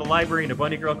sauntering around the library in a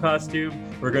bunny girl costume.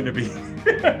 We're going to be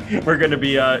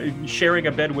sharing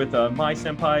a bed with my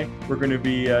senpai. We're going to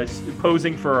be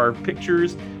posing for our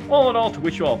pictures. All in all, to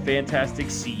wish you all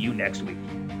fantastic. See you next week.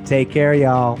 Take care,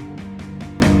 y'all.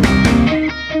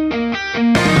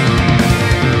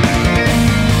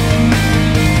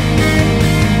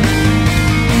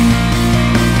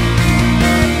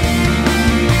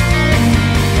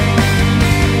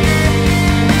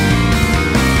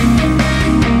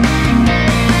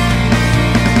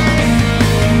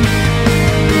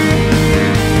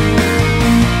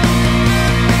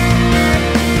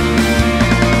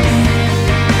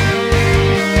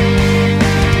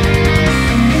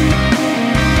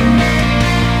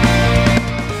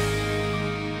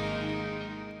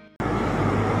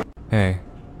 Hey,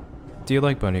 do you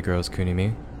like bunny girls,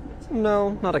 Kunimi?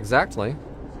 No, not exactly.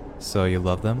 So you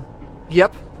love them?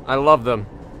 Yep, I love them.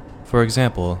 For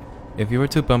example, if you were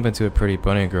to bump into a pretty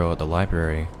bunny girl at the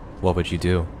library, what would you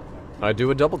do? I'd do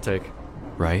a double take.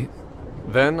 Right?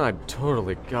 Then I'd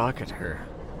totally gawk at her.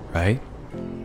 Right?